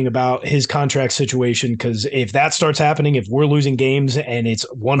talking about his contract situation, because if that starts happening, if we're losing games and it's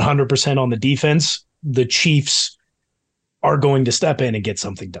 100% on the defense, the Chiefs are going to step in and get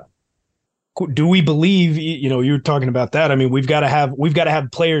something done. Do we believe, you're talking about that. I mean, we've got to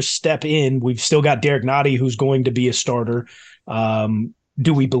have players step in. We've still got Derek Nottie, who's going to be a starter.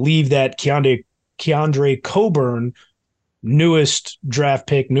 Do we believe that Keondre Coburn, newest draft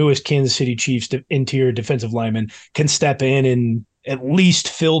pick, newest Kansas City Chiefs interior defensive lineman, can step in and at least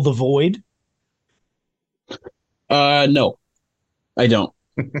fill the void? No, I don't.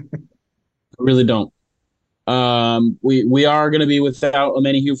 I really don't. We are going to be without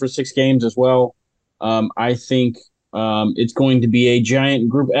Omenihu for 6 games as well. I think it's going to be a giant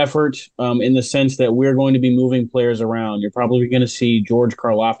group effort in the sense that we're going to be moving players around. You're probably going to see George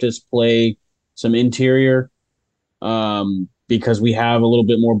Karlaftis play some interior because we have a little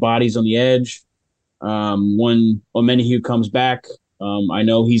bit more bodies on the edge. When Omenihu comes back, I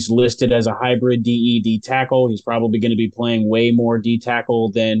know he's listed as a hybrid DE tackle. He's probably going to be playing way more D tackle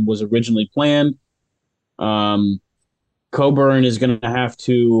than was originally planned. Coburn is going to have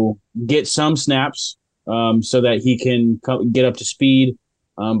to get some snaps so that he can get up to speed,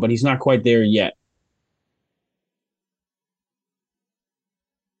 but he's not quite there yet.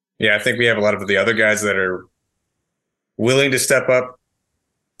 Yeah, I think we have a lot of the other guys that are willing to step up.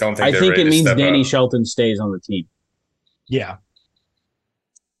 Don't think I they're think ready it to means step Danny up. Shelton stays on the team. Yeah.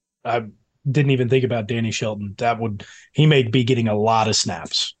 I didn't even think about Danny Shelton. He may be getting a lot of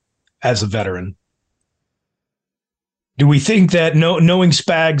snaps as a veteran. Do we think that knowing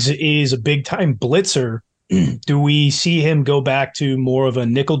Spags is a big time blitzer, do we see him go back to more of a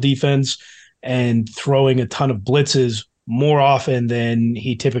nickel defense and throwing a ton of blitzes more often than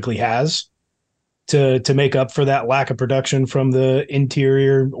he typically has to make up for that lack of production from the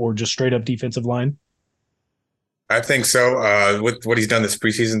interior or just straight up defensive line? I think so. With what he's done this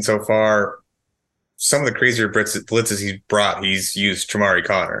preseason so far, some of the crazier blitzes he's brought, he's used Chamari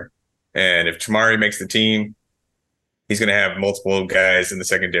Connor. And if Chamari makes the team, he's going to have multiple guys in the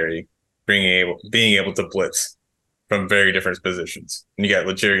secondary being able to blitz from very different positions. And you got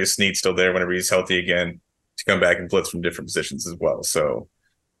L'Jarius Sneed still there whenever he's healthy again to come back and blitz from different positions as well. So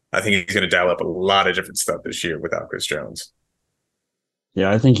I think he's going to dial up a lot of different stuff this year without Chris Jones.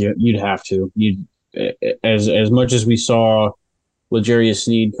 Yeah, I think you'd have to. As much as we saw L'Jarius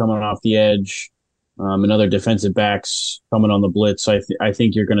Sneed coming off the edge, and other defensive backs coming on the blitz, I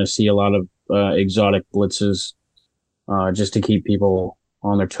think you're going to see a lot of exotic blitzes just to keep people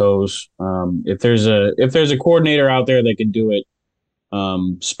on their toes. If there's a coordinator out there that can do it,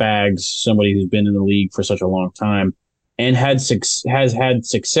 Spags, somebody who's been in the league for such a long time and has had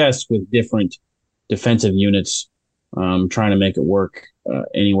success with different defensive units, trying to make it work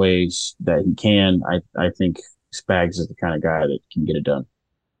any ways that he can. I think Spags is the kind of guy that can get it done.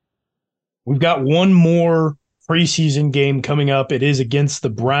 We've got one more preseason game coming up. It is against the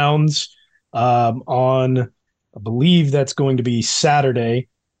Browns on, I believe that's going to be Saturday.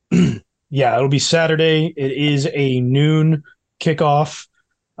 Yeah, it'll be Saturday. It is a noon kickoff.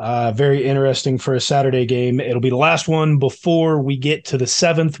 Very interesting for a Saturday game. It'll be the last one before we get to the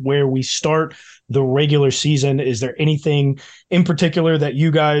 7th, where we start the regular season. Is there anything in particular that you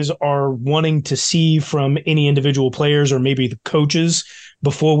guys are wanting to see from any individual players or maybe the coaches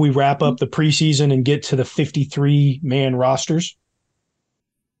before we wrap up the preseason and get to the 53-man rosters?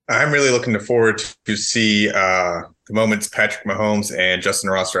 I'm really looking forward to see the moments Patrick Mahomes and Justin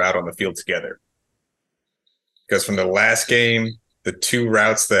Ross are out on the field together. Because from the last game, the 2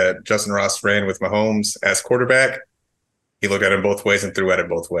 routes that Justin Ross ran with Mahomes as quarterback, he looked at him both ways and threw at him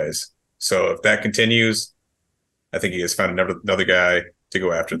both ways. So if that continues, I think he has found another guy to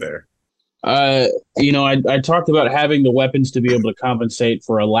go after there. I talked about having the weapons to be able to compensate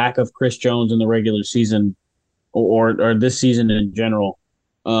for a lack of Chris Jones in the regular season or this season in general.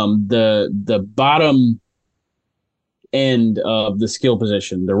 The bottom end of the skill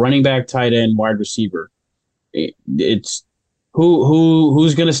position, the running back, tight end, wide receiver. It's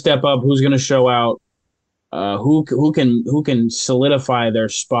who's going to step up, who's going to show out, who can solidify their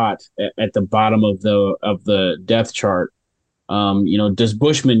spot at the bottom of the depth chart. Does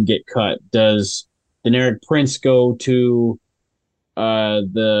Bushman get cut? Does Deneric Prince go to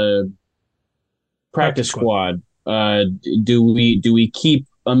the practice squad? Do we keep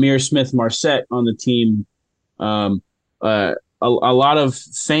Amir Smith-Marset on the team? A lot of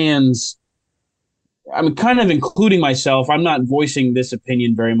fans, I'm kind of including myself. I'm not voicing this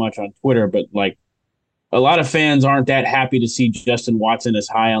opinion very much on Twitter, but like a lot of fans aren't that happy to see Justin Watson as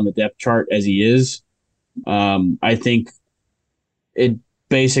high on the depth chart as he is. I think it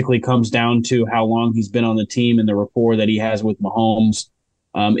basically comes down to how long he's been on the team and the rapport that he has with Mahomes.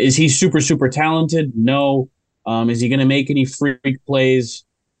 Is he super, super talented? No. Is he going to make any freak plays,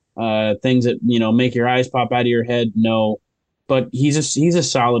 things that, make your eyes pop out of your head? No. But he's a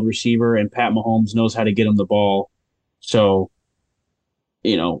solid receiver, and Pat Mahomes knows how to get him the ball. So,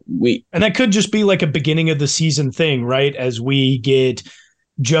 and that could just be like a beginning of the season thing, right? As we get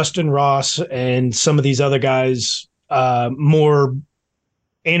Justin Ross and some of these other guys more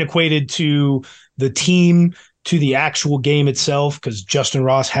antiquated to the team, to the actual game itself, because Justin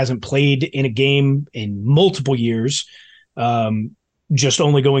Ross hasn't played in a game in multiple years, just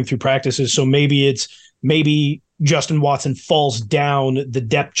only going through practices. So maybe Justin Watson falls down the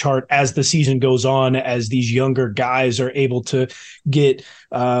depth chart as the season goes on, as these younger guys are able to get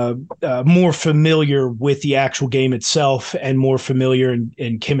more familiar with the actual game itself and more familiar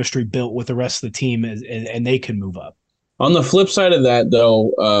and chemistry built with the rest of the team, and they can move up. On the flip side of that,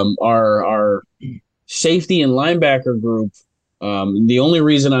 though, our safety and linebacker group, the only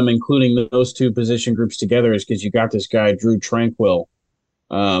reason I'm including those two position groups together is because you got this guy, Drew Tranquill,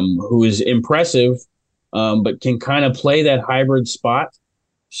 who is impressive, but can kind of play that hybrid spot.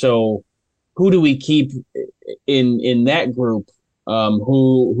 So who do we keep in that group?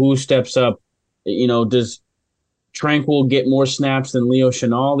 Who steps up? Does Tranquill get more snaps than Leo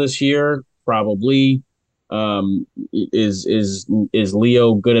Chenal this year? Probably. Is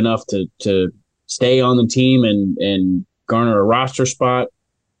Leo good enough to stay on the team and garner a roster spot?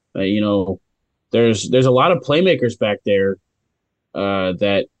 There's a lot of playmakers back there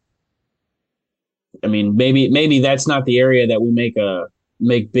that, I mean, maybe that's not the area that we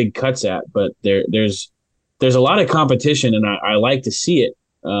make big cuts at, but there's a lot of competition, and I like to see it.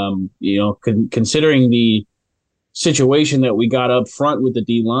 Considering the situation that we got up front with the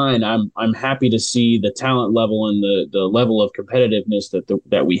D line, I'm happy to see the talent level and the level of competitiveness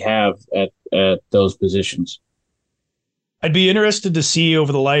that we have at those positions. I'd be interested to see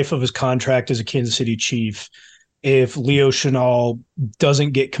over the life of his contract as a Kansas City Chief if Leo Chenal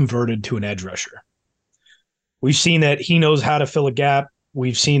doesn't get converted to an edge rusher. We've seen that he knows how to fill a gap.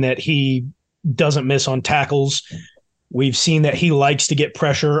 We've seen that he doesn't miss on tackles. We've seen that he likes to get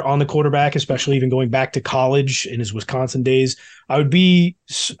pressure on the quarterback, especially even going back to college in his Wisconsin days.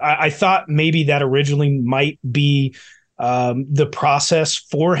 I thought maybe that originally might be the process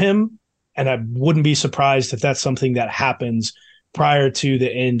for him, and I wouldn't be surprised if that's something that happens prior to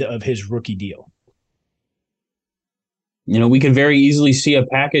the end of his rookie deal. We could very easily see a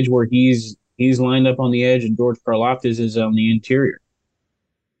package where he's lined up on the edge and George Karlaftis is on the interior.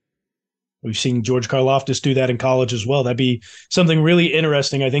 We've seen George Karlaftis do that in college as well. That'd be something really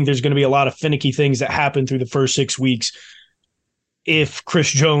interesting. I think there's going to be a lot of finicky things that happen through the first 6 weeks if Chris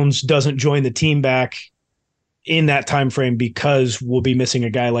Jones doesn't join the team back in that time frame, because we'll be missing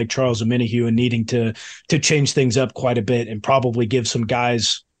a guy like Charles Omenihu and needing to change things up quite a bit and probably give some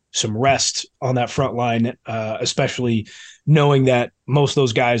guys some rest on that front line, especially knowing that most of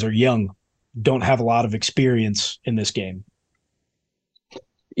those guys are young, don't have a lot of experience in this game.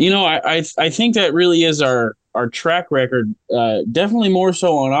 I think that really is our track record, definitely more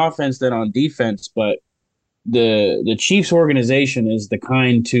so on offense than on defense, but the Chiefs organization is the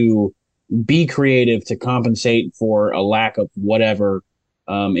kind to be creative to compensate for a lack of whatever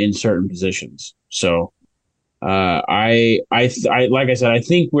in certain positions. So I like I said, I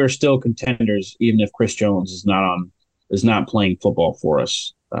think we're still contenders even if Chris Jones is not playing football for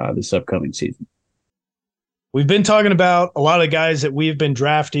us this upcoming season. We've been talking about a lot of guys that we've been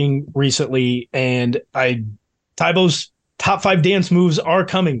drafting recently, and Tybo's top 5 dance moves are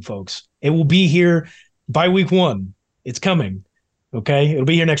coming, folks. It will be here by week 1. It's coming. Okay. It'll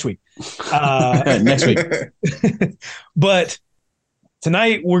be here next week. Next week. But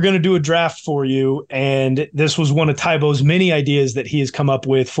tonight we're going to do a draft for you. And this was one of Tybo's many ideas that he has come up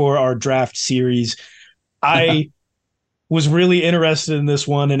with for our draft series. I was really interested in this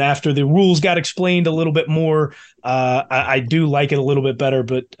one, and after the rules got explained a little bit more, I do like it a little bit better.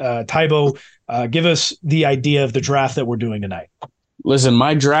 But Tybo, give us the idea of the draft that we're doing tonight. Listen,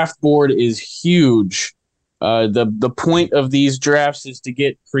 my draft board is huge. The point of these drafts is to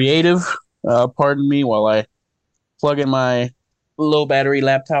get creative. Pardon me while I plug in my low battery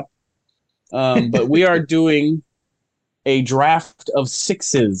laptop. But we are doing a draft of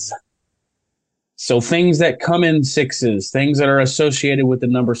sixes. So things that come in sixes, things that are associated with the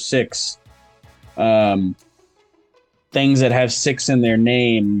number 6, things that have 6 in their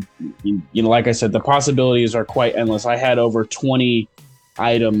name. You know, like I said, the possibilities are quite endless. I had over 20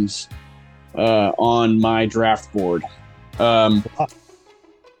 items on my draft board. I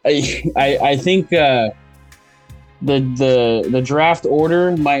think the draft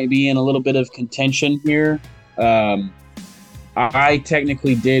order might be in a little bit of contention here. I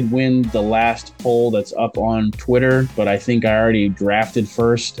technically did win the last poll that's up on Twitter, but I think I already drafted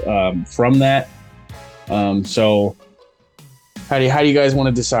first from that. So how do you guys want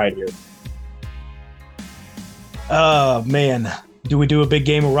to decide here? Oh, man. Do we do a big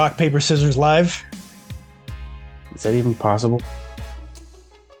game of rock, paper, scissors live? Is that even possible?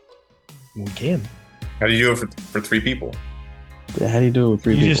 We can. How do you do it for 3 people? How do you do it with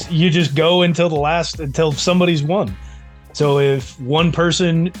 3 people? You just go until somebody's won. So if one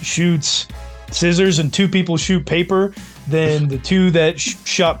person shoots scissors and 2 people shoot paper, then the 2 that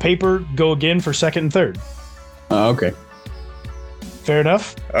shot paper go again for second and third. Okay. Fair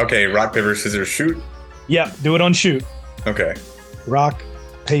enough? Okay, rock, paper, scissors, shoot? Yeah, do it on shoot. Okay. Rock,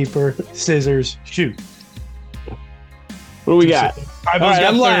 paper, scissors, shoot. What do we got? All right,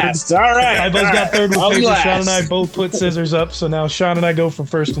 I'm last. All right. Tybo's got third with I'm paper. last. Sean and I both put scissors up, so now Sean and I go for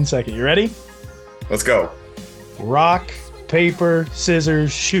first and second. You ready? Let's go. Rock, paper,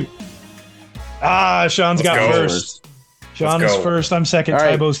 scissors, shoot. Sean's got go. first. Sean is go. first. I'm second. All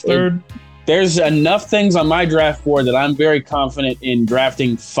right. Tybo's third. There's enough things on my draft board that I'm very confident in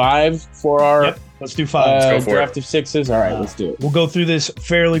drafting 5 for our Yep. Let's do 5. Let's go for draft it. of 6s. All right, let's do it. We'll go through this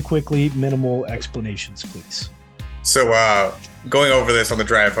fairly quickly. Minimal explanations, please. So, going over this on the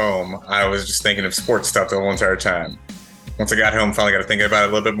drive home, I was just thinking of sports stuff the whole entire time. Once I got home, finally got to think about it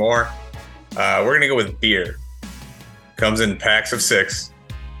a little bit more. We're going to go with beer. Comes in packs of 6.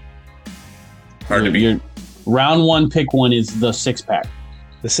 Hard to beat. Round 1, pick 1 is the 6-pack.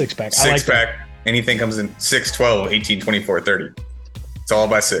 The 6-pack. 6-pack. Anything comes in 6, 12, 18, 24, 30. It's all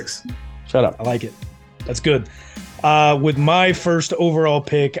by 6. Shut up. I like it. That's good. With my first overall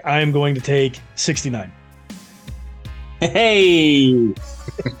pick, I am going to take 69. Hey,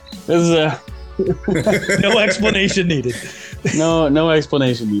 this is a No explanation needed. no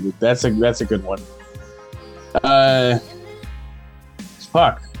explanation needed. That's a good one.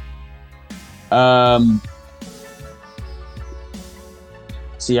 Fuck.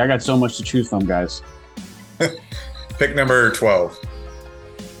 See, I got so much to choose from, guys. Pick number 12.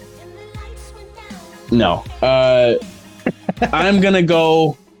 No. I'm gonna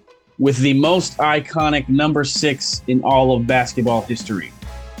go with the most iconic number 6 in all of basketball history.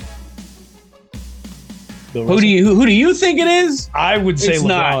 Who do you think it is? I would say It's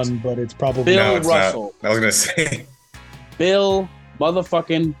LeBron, not. but it's probably Bill No, it's Russell. not. I was going to say. Bill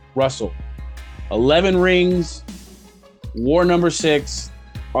motherfucking Russell. 11 rings, war number 6.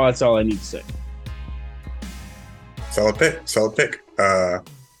 Oh, that's all I need to say. Solid pick.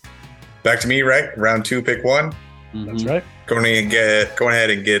 Back to me, right? Round 2, pick 1. That's right. Going ahead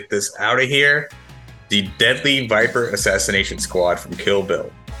and get this out of here. The Deadly Viper Assassination Squad from Kill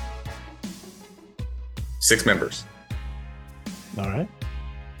Bill. 6 members. All right.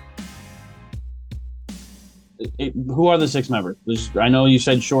 Who are the 6 members? I know you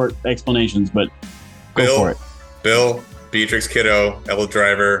said short explanations, but go for it. Bill, Beatrix Kiddo, Ella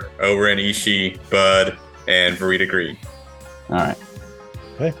Driver, Oren Ishii, Bud, and Verita Green. All right.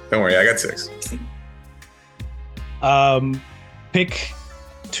 Okay. Don't worry, I got 6. Pick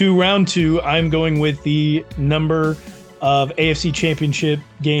 2, round 2. I'm going with the number of AFC Championship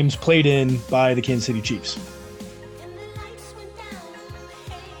games played in by the Kansas City Chiefs.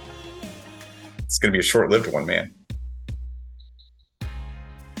 It's going to be a short-lived one, man.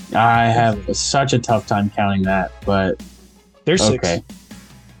 I have such a tough time counting that, but There's 6. okay.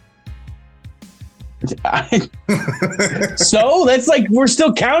 So that's like we're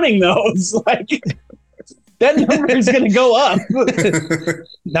still counting those. Like that number is going to go up.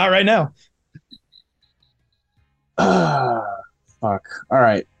 Not right now. Fuck. All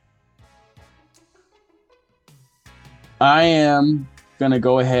right. I am going to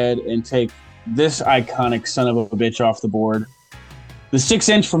go ahead and take this iconic son of a bitch off the board. The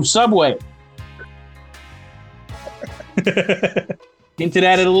 6-inch from Subway. Hinted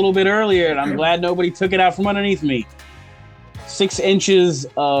at it a little bit earlier, and I'm glad nobody took it out from underneath me. 6 inches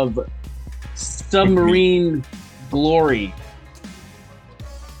of submarine glory.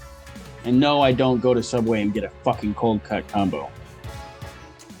 And no, I don't go to Subway and get a fucking cold cut combo.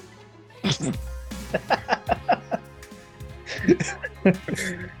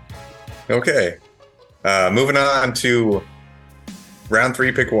 Okay. Moving on to round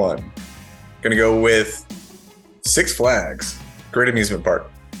 3, pick 1. Gonna go with Six Flags, Great Amusement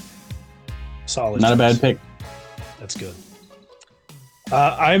Park. Solid. Not a bad pick. That's good.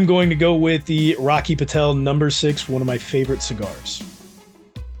 I'm going to go with the Rocky Patel number 6, one of my favorite cigars.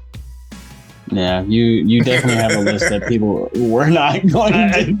 Yeah, you definitely have a list that people were not going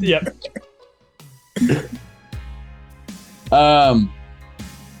to. Yep.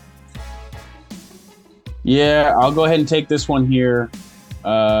 Yeah, I'll go ahead and take this one here.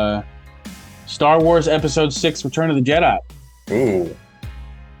 Star Wars Episode 6, Return of the Jedi. Ooh,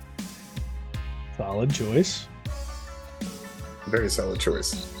 Solid choice. very solid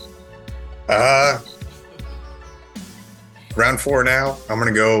choice. Round 4 now. I'm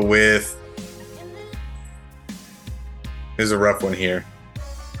gonna go with. This is a rough one here.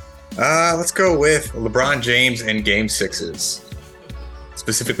 Let's go with LeBron James and Game 6s,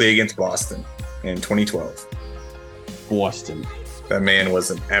 specifically against Boston in 2012. Boston. That man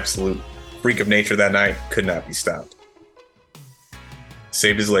was an absolute freak of nature that night. Could not be stopped.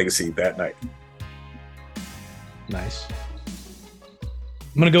 Saved his legacy that night. Nice.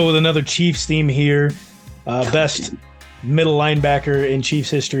 I'm going to go with another Chiefs theme here. Best middle linebacker in Chiefs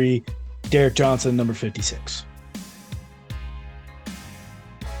history, Derek Johnson, number 56.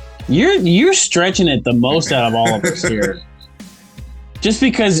 You're stretching it the most out of all of us here. Just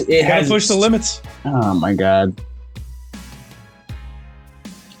because it Gotta has push the limits. Oh my god.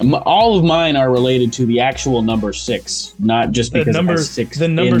 All of mine are related to the actual number 6, not just because it has 6 the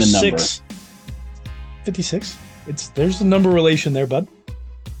number in the 6. 56. There's the number relation there, bud.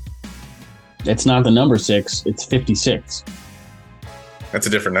 It's not the number 6, it's 56. That's a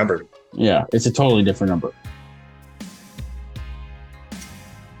different number. Yeah, it's a totally different number.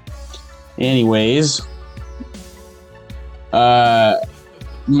 Anyways, my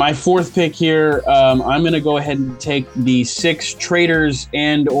 4th pick here, I'm going to go ahead and take the 6 traitors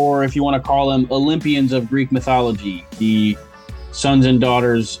and, or if you want to call them Olympians of Greek mythology, the sons and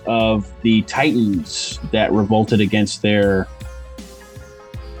daughters of the Titans that revolted against their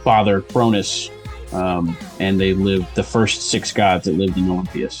father Cronus, and they lived the first 6 gods that lived in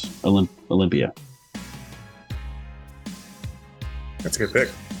Olympia. That's a good pick.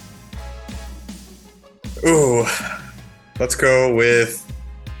 Ooh, let's go with.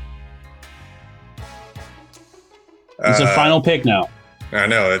 It's a final pick now. I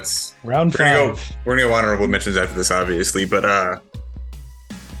know it's round 5. We're gonna go honorable mentions after this, obviously, but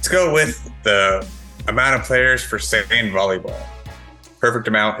let's go with the amount of players for sand volleyball. Perfect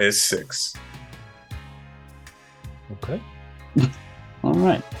amount is 6. Okay. All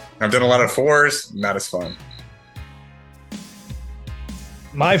right. I've done a lot of 4s, not as fun.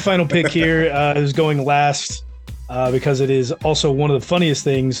 My final pick here is going last because it is also one of the funniest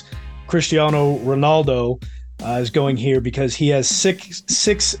things. Cristiano Ronaldo is going here because he has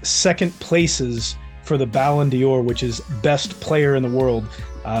six second places for the Ballon d'Or, which is best player in the world.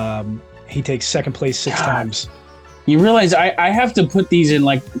 He takes second place 6 times. You realize I have to put these in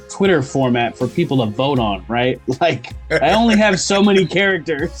like Twitter format for people to vote on, right? Like I only have so many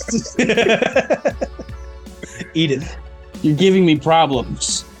characters. Eat it. You're giving me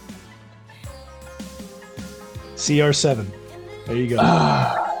problems. CR7. There you go.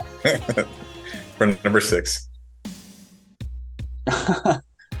 For number 6.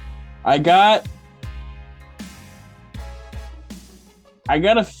 I got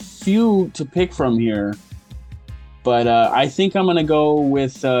a few to pick from here, but I think I'm gonna go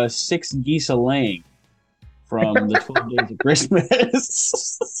with 6 geese a laying from the 12 Days of Christmas.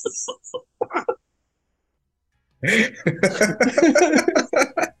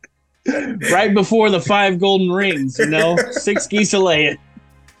 Right before the 5 golden rings, 6 geese a laying.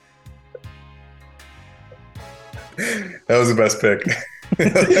 That was the best pick.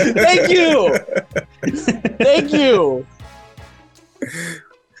 Thank you. Thank you.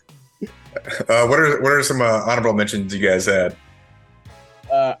 What are some honorable mentions you guys had?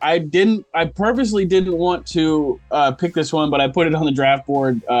 I purposely didn't want to pick this one, but I put it on the draft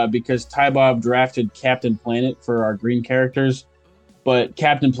board because Ty Bob drafted Captain Planet for our green characters. But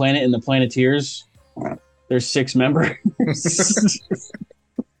Captain Planet and the Planeteers, there's 6 members.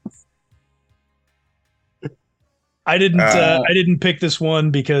 I didn't pick this one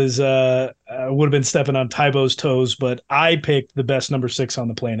because would have been stepping on Tybo's toes, but I picked the best number 6 on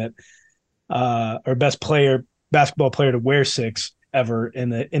the planet, or best basketball player to wear 6 ever in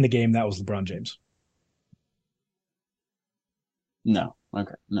the game. That was LeBron James. No.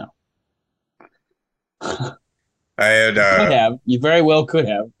 Okay. No. I had could have. You very well could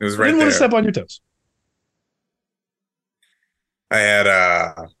have. It was I right didn't there. want to step on your toes. I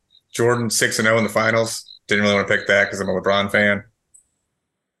had Jordan 6-0 in the finals. Didn't really want to pick that because I'm a LeBron fan.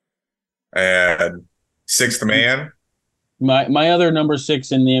 I had Sixth Man. My other number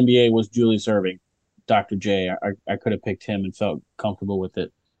 6 in the NBA was Julius Erving, Dr. J. I could have picked him and felt comfortable with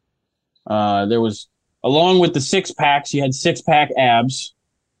it. There was, along with the 6-packs, you had 6-pack abs.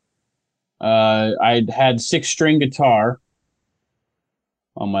 I had 6-string guitar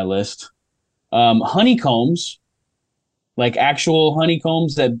on my list. Honeycombs, like actual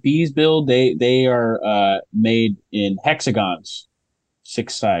honeycombs that bees build, they are made in hexagons,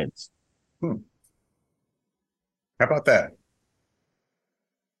 6 sides. How about that?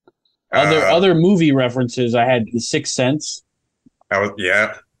 Other movie references, I had The Sixth Sense. Was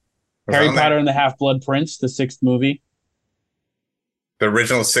Harry on Potter there. and the Half-Blood Prince, the 6th movie. The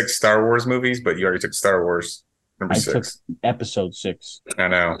original 6 Star Wars movies, but you already took Star Wars number I 6. took episode 6. I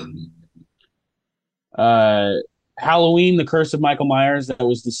know. Halloween, The Curse of Michael Myers. That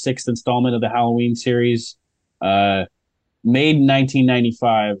was the 6th installment of the Halloween series. Made in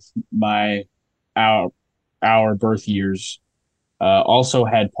 1995, our birth years. Also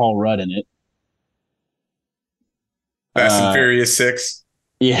had Paul Rudd in it. Fast and Furious 6.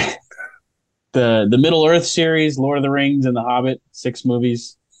 Yeah. The Middle Earth series, Lord of the Rings and The Hobbit, 6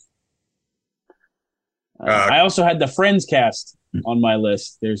 movies. I also had the Friends cast on my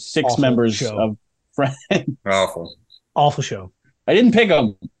list. There's 6 members show. of Friends. Awful show. I didn't pick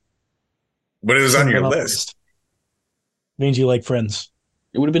them. But it was on your list. Means you like Friends.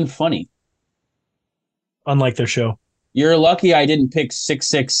 It would have been funny. Unlike their show. You're lucky I didn't pick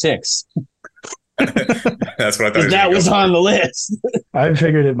 666. That's what I thought. That was on the list. I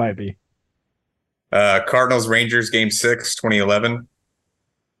figured it might be. Cardinals Rangers Game 6, 2011.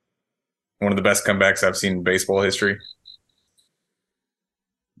 One of the best comebacks I've seen in baseball history.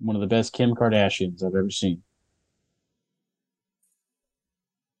 One of the best Kim Kardashians I've ever seen.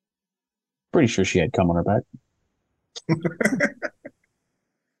 Pretty sure she had cum on her back.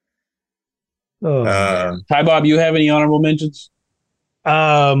 Ty Bob, you have any honorable mentions?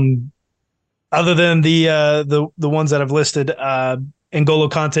 Other than the ones that I've listed, N'Golo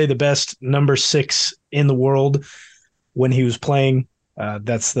Kante, the best number 6 in the world when he was playing.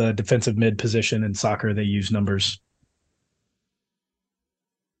 That's the defensive mid position in soccer. They use numbers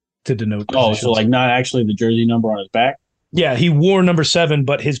to denote positions. So like not actually the jersey number on his back? Yeah, he wore number 7,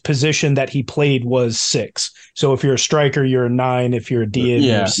 but his position that he played was 6. So if you're a striker, you're a 9. If you're a DN,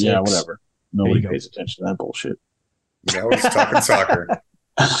 you're 6. Yeah, whatever. Nobody pays attention to that bullshit. I was talking soccer.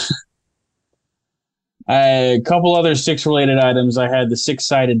 A couple other 6-related items. I had the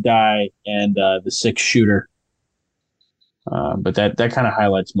 6-sided die and the 6-shooter. But that kind of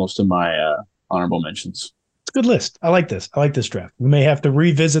highlights most of my honorable mentions. It's a good list. I like this. I like this draft. We may have to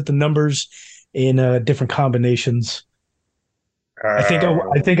revisit the numbers in different combinations. I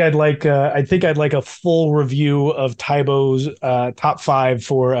think I'd like a full review of Tybo's top 5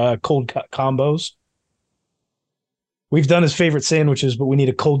 for cold cut combos. We've done his favorite sandwiches, but we need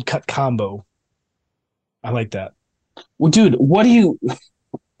a cold cut combo. I like that. Well, dude,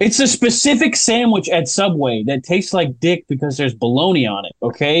 it's a specific sandwich at Subway that tastes like dick because there's bologna on it,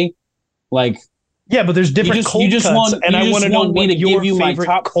 okay? Like, yeah, but there's different cold cuts, and I want to know me to give you my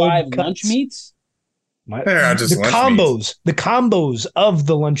top 5 cuts. lunch meats? The combos of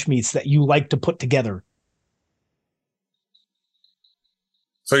the lunch meats that you like to put together.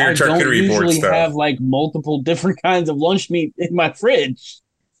 So your charcuterie board stuff. I don't usually have like multiple different kinds of lunch meat in my fridge.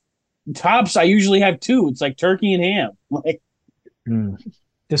 Tops, I usually have 2. It's like turkey and ham. Like,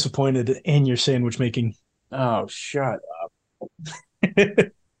 disappointed in your sandwich making. Oh, shut up.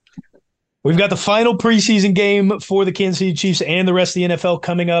 We've got the final preseason game for the Kansas City Chiefs and the rest of the NFL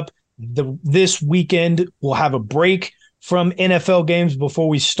coming up this weekend. We'll have a break from NFL games before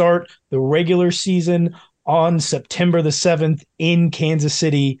we start the regular season on September the 7th in Kansas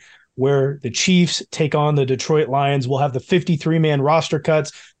City, where the Chiefs take on the Detroit Lions. We'll have the 53-man roster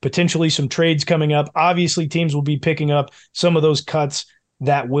cuts, potentially some trades coming up. Obviously, teams will be picking up some of those cuts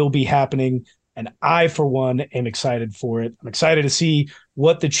that will be happening, and I, for one, am excited for it. I'm excited to see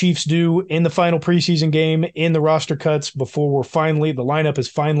what the Chiefs do in the final preseason game in the roster cuts before the lineup is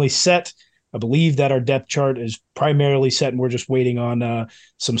finally set. I believe that our depth chart is primarily set, and we're just waiting on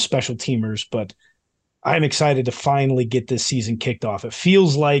some special teamers, but I'm excited to finally get this season kicked off. It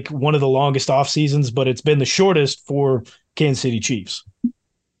feels like one of the longest off seasons, but it's been the shortest for Kansas City Chiefs.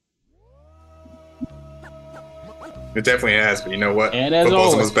 It definitely has, but you know what? And as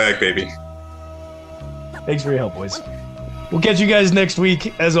Football's always, almost back, baby. Thanks for your help, boys. We'll catch you guys next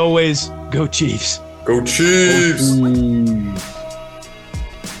week. As always, go Chiefs. Go Chiefs!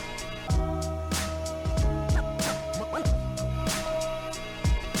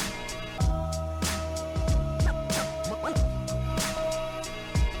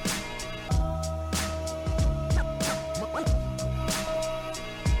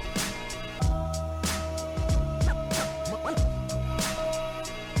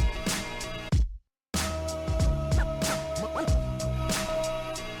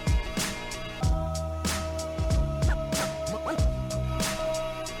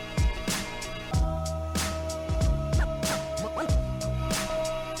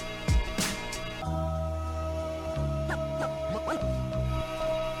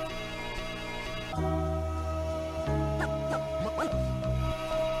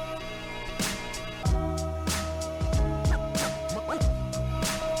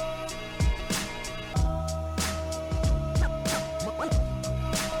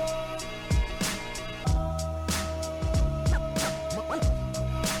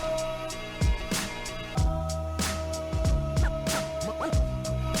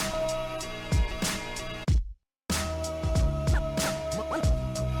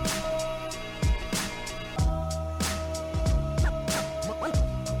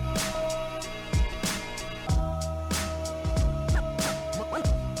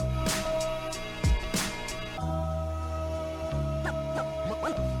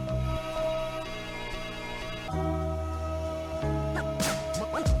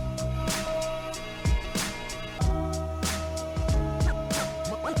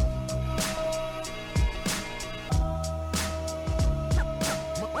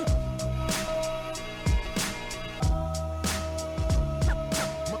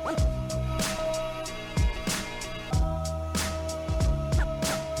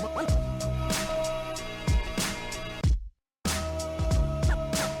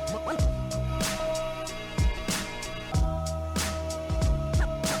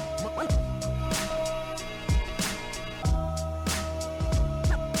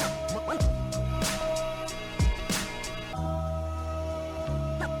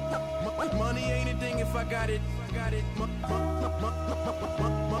 Money ain't a thing if I got it.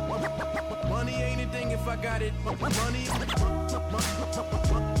 Money ain't a thing if I got it.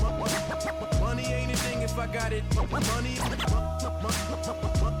 Money ain't a thing if I got it. Money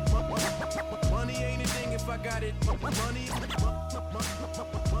ain't a thing if I got it.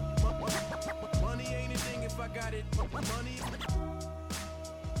 Money ain't a thing if I got it. Money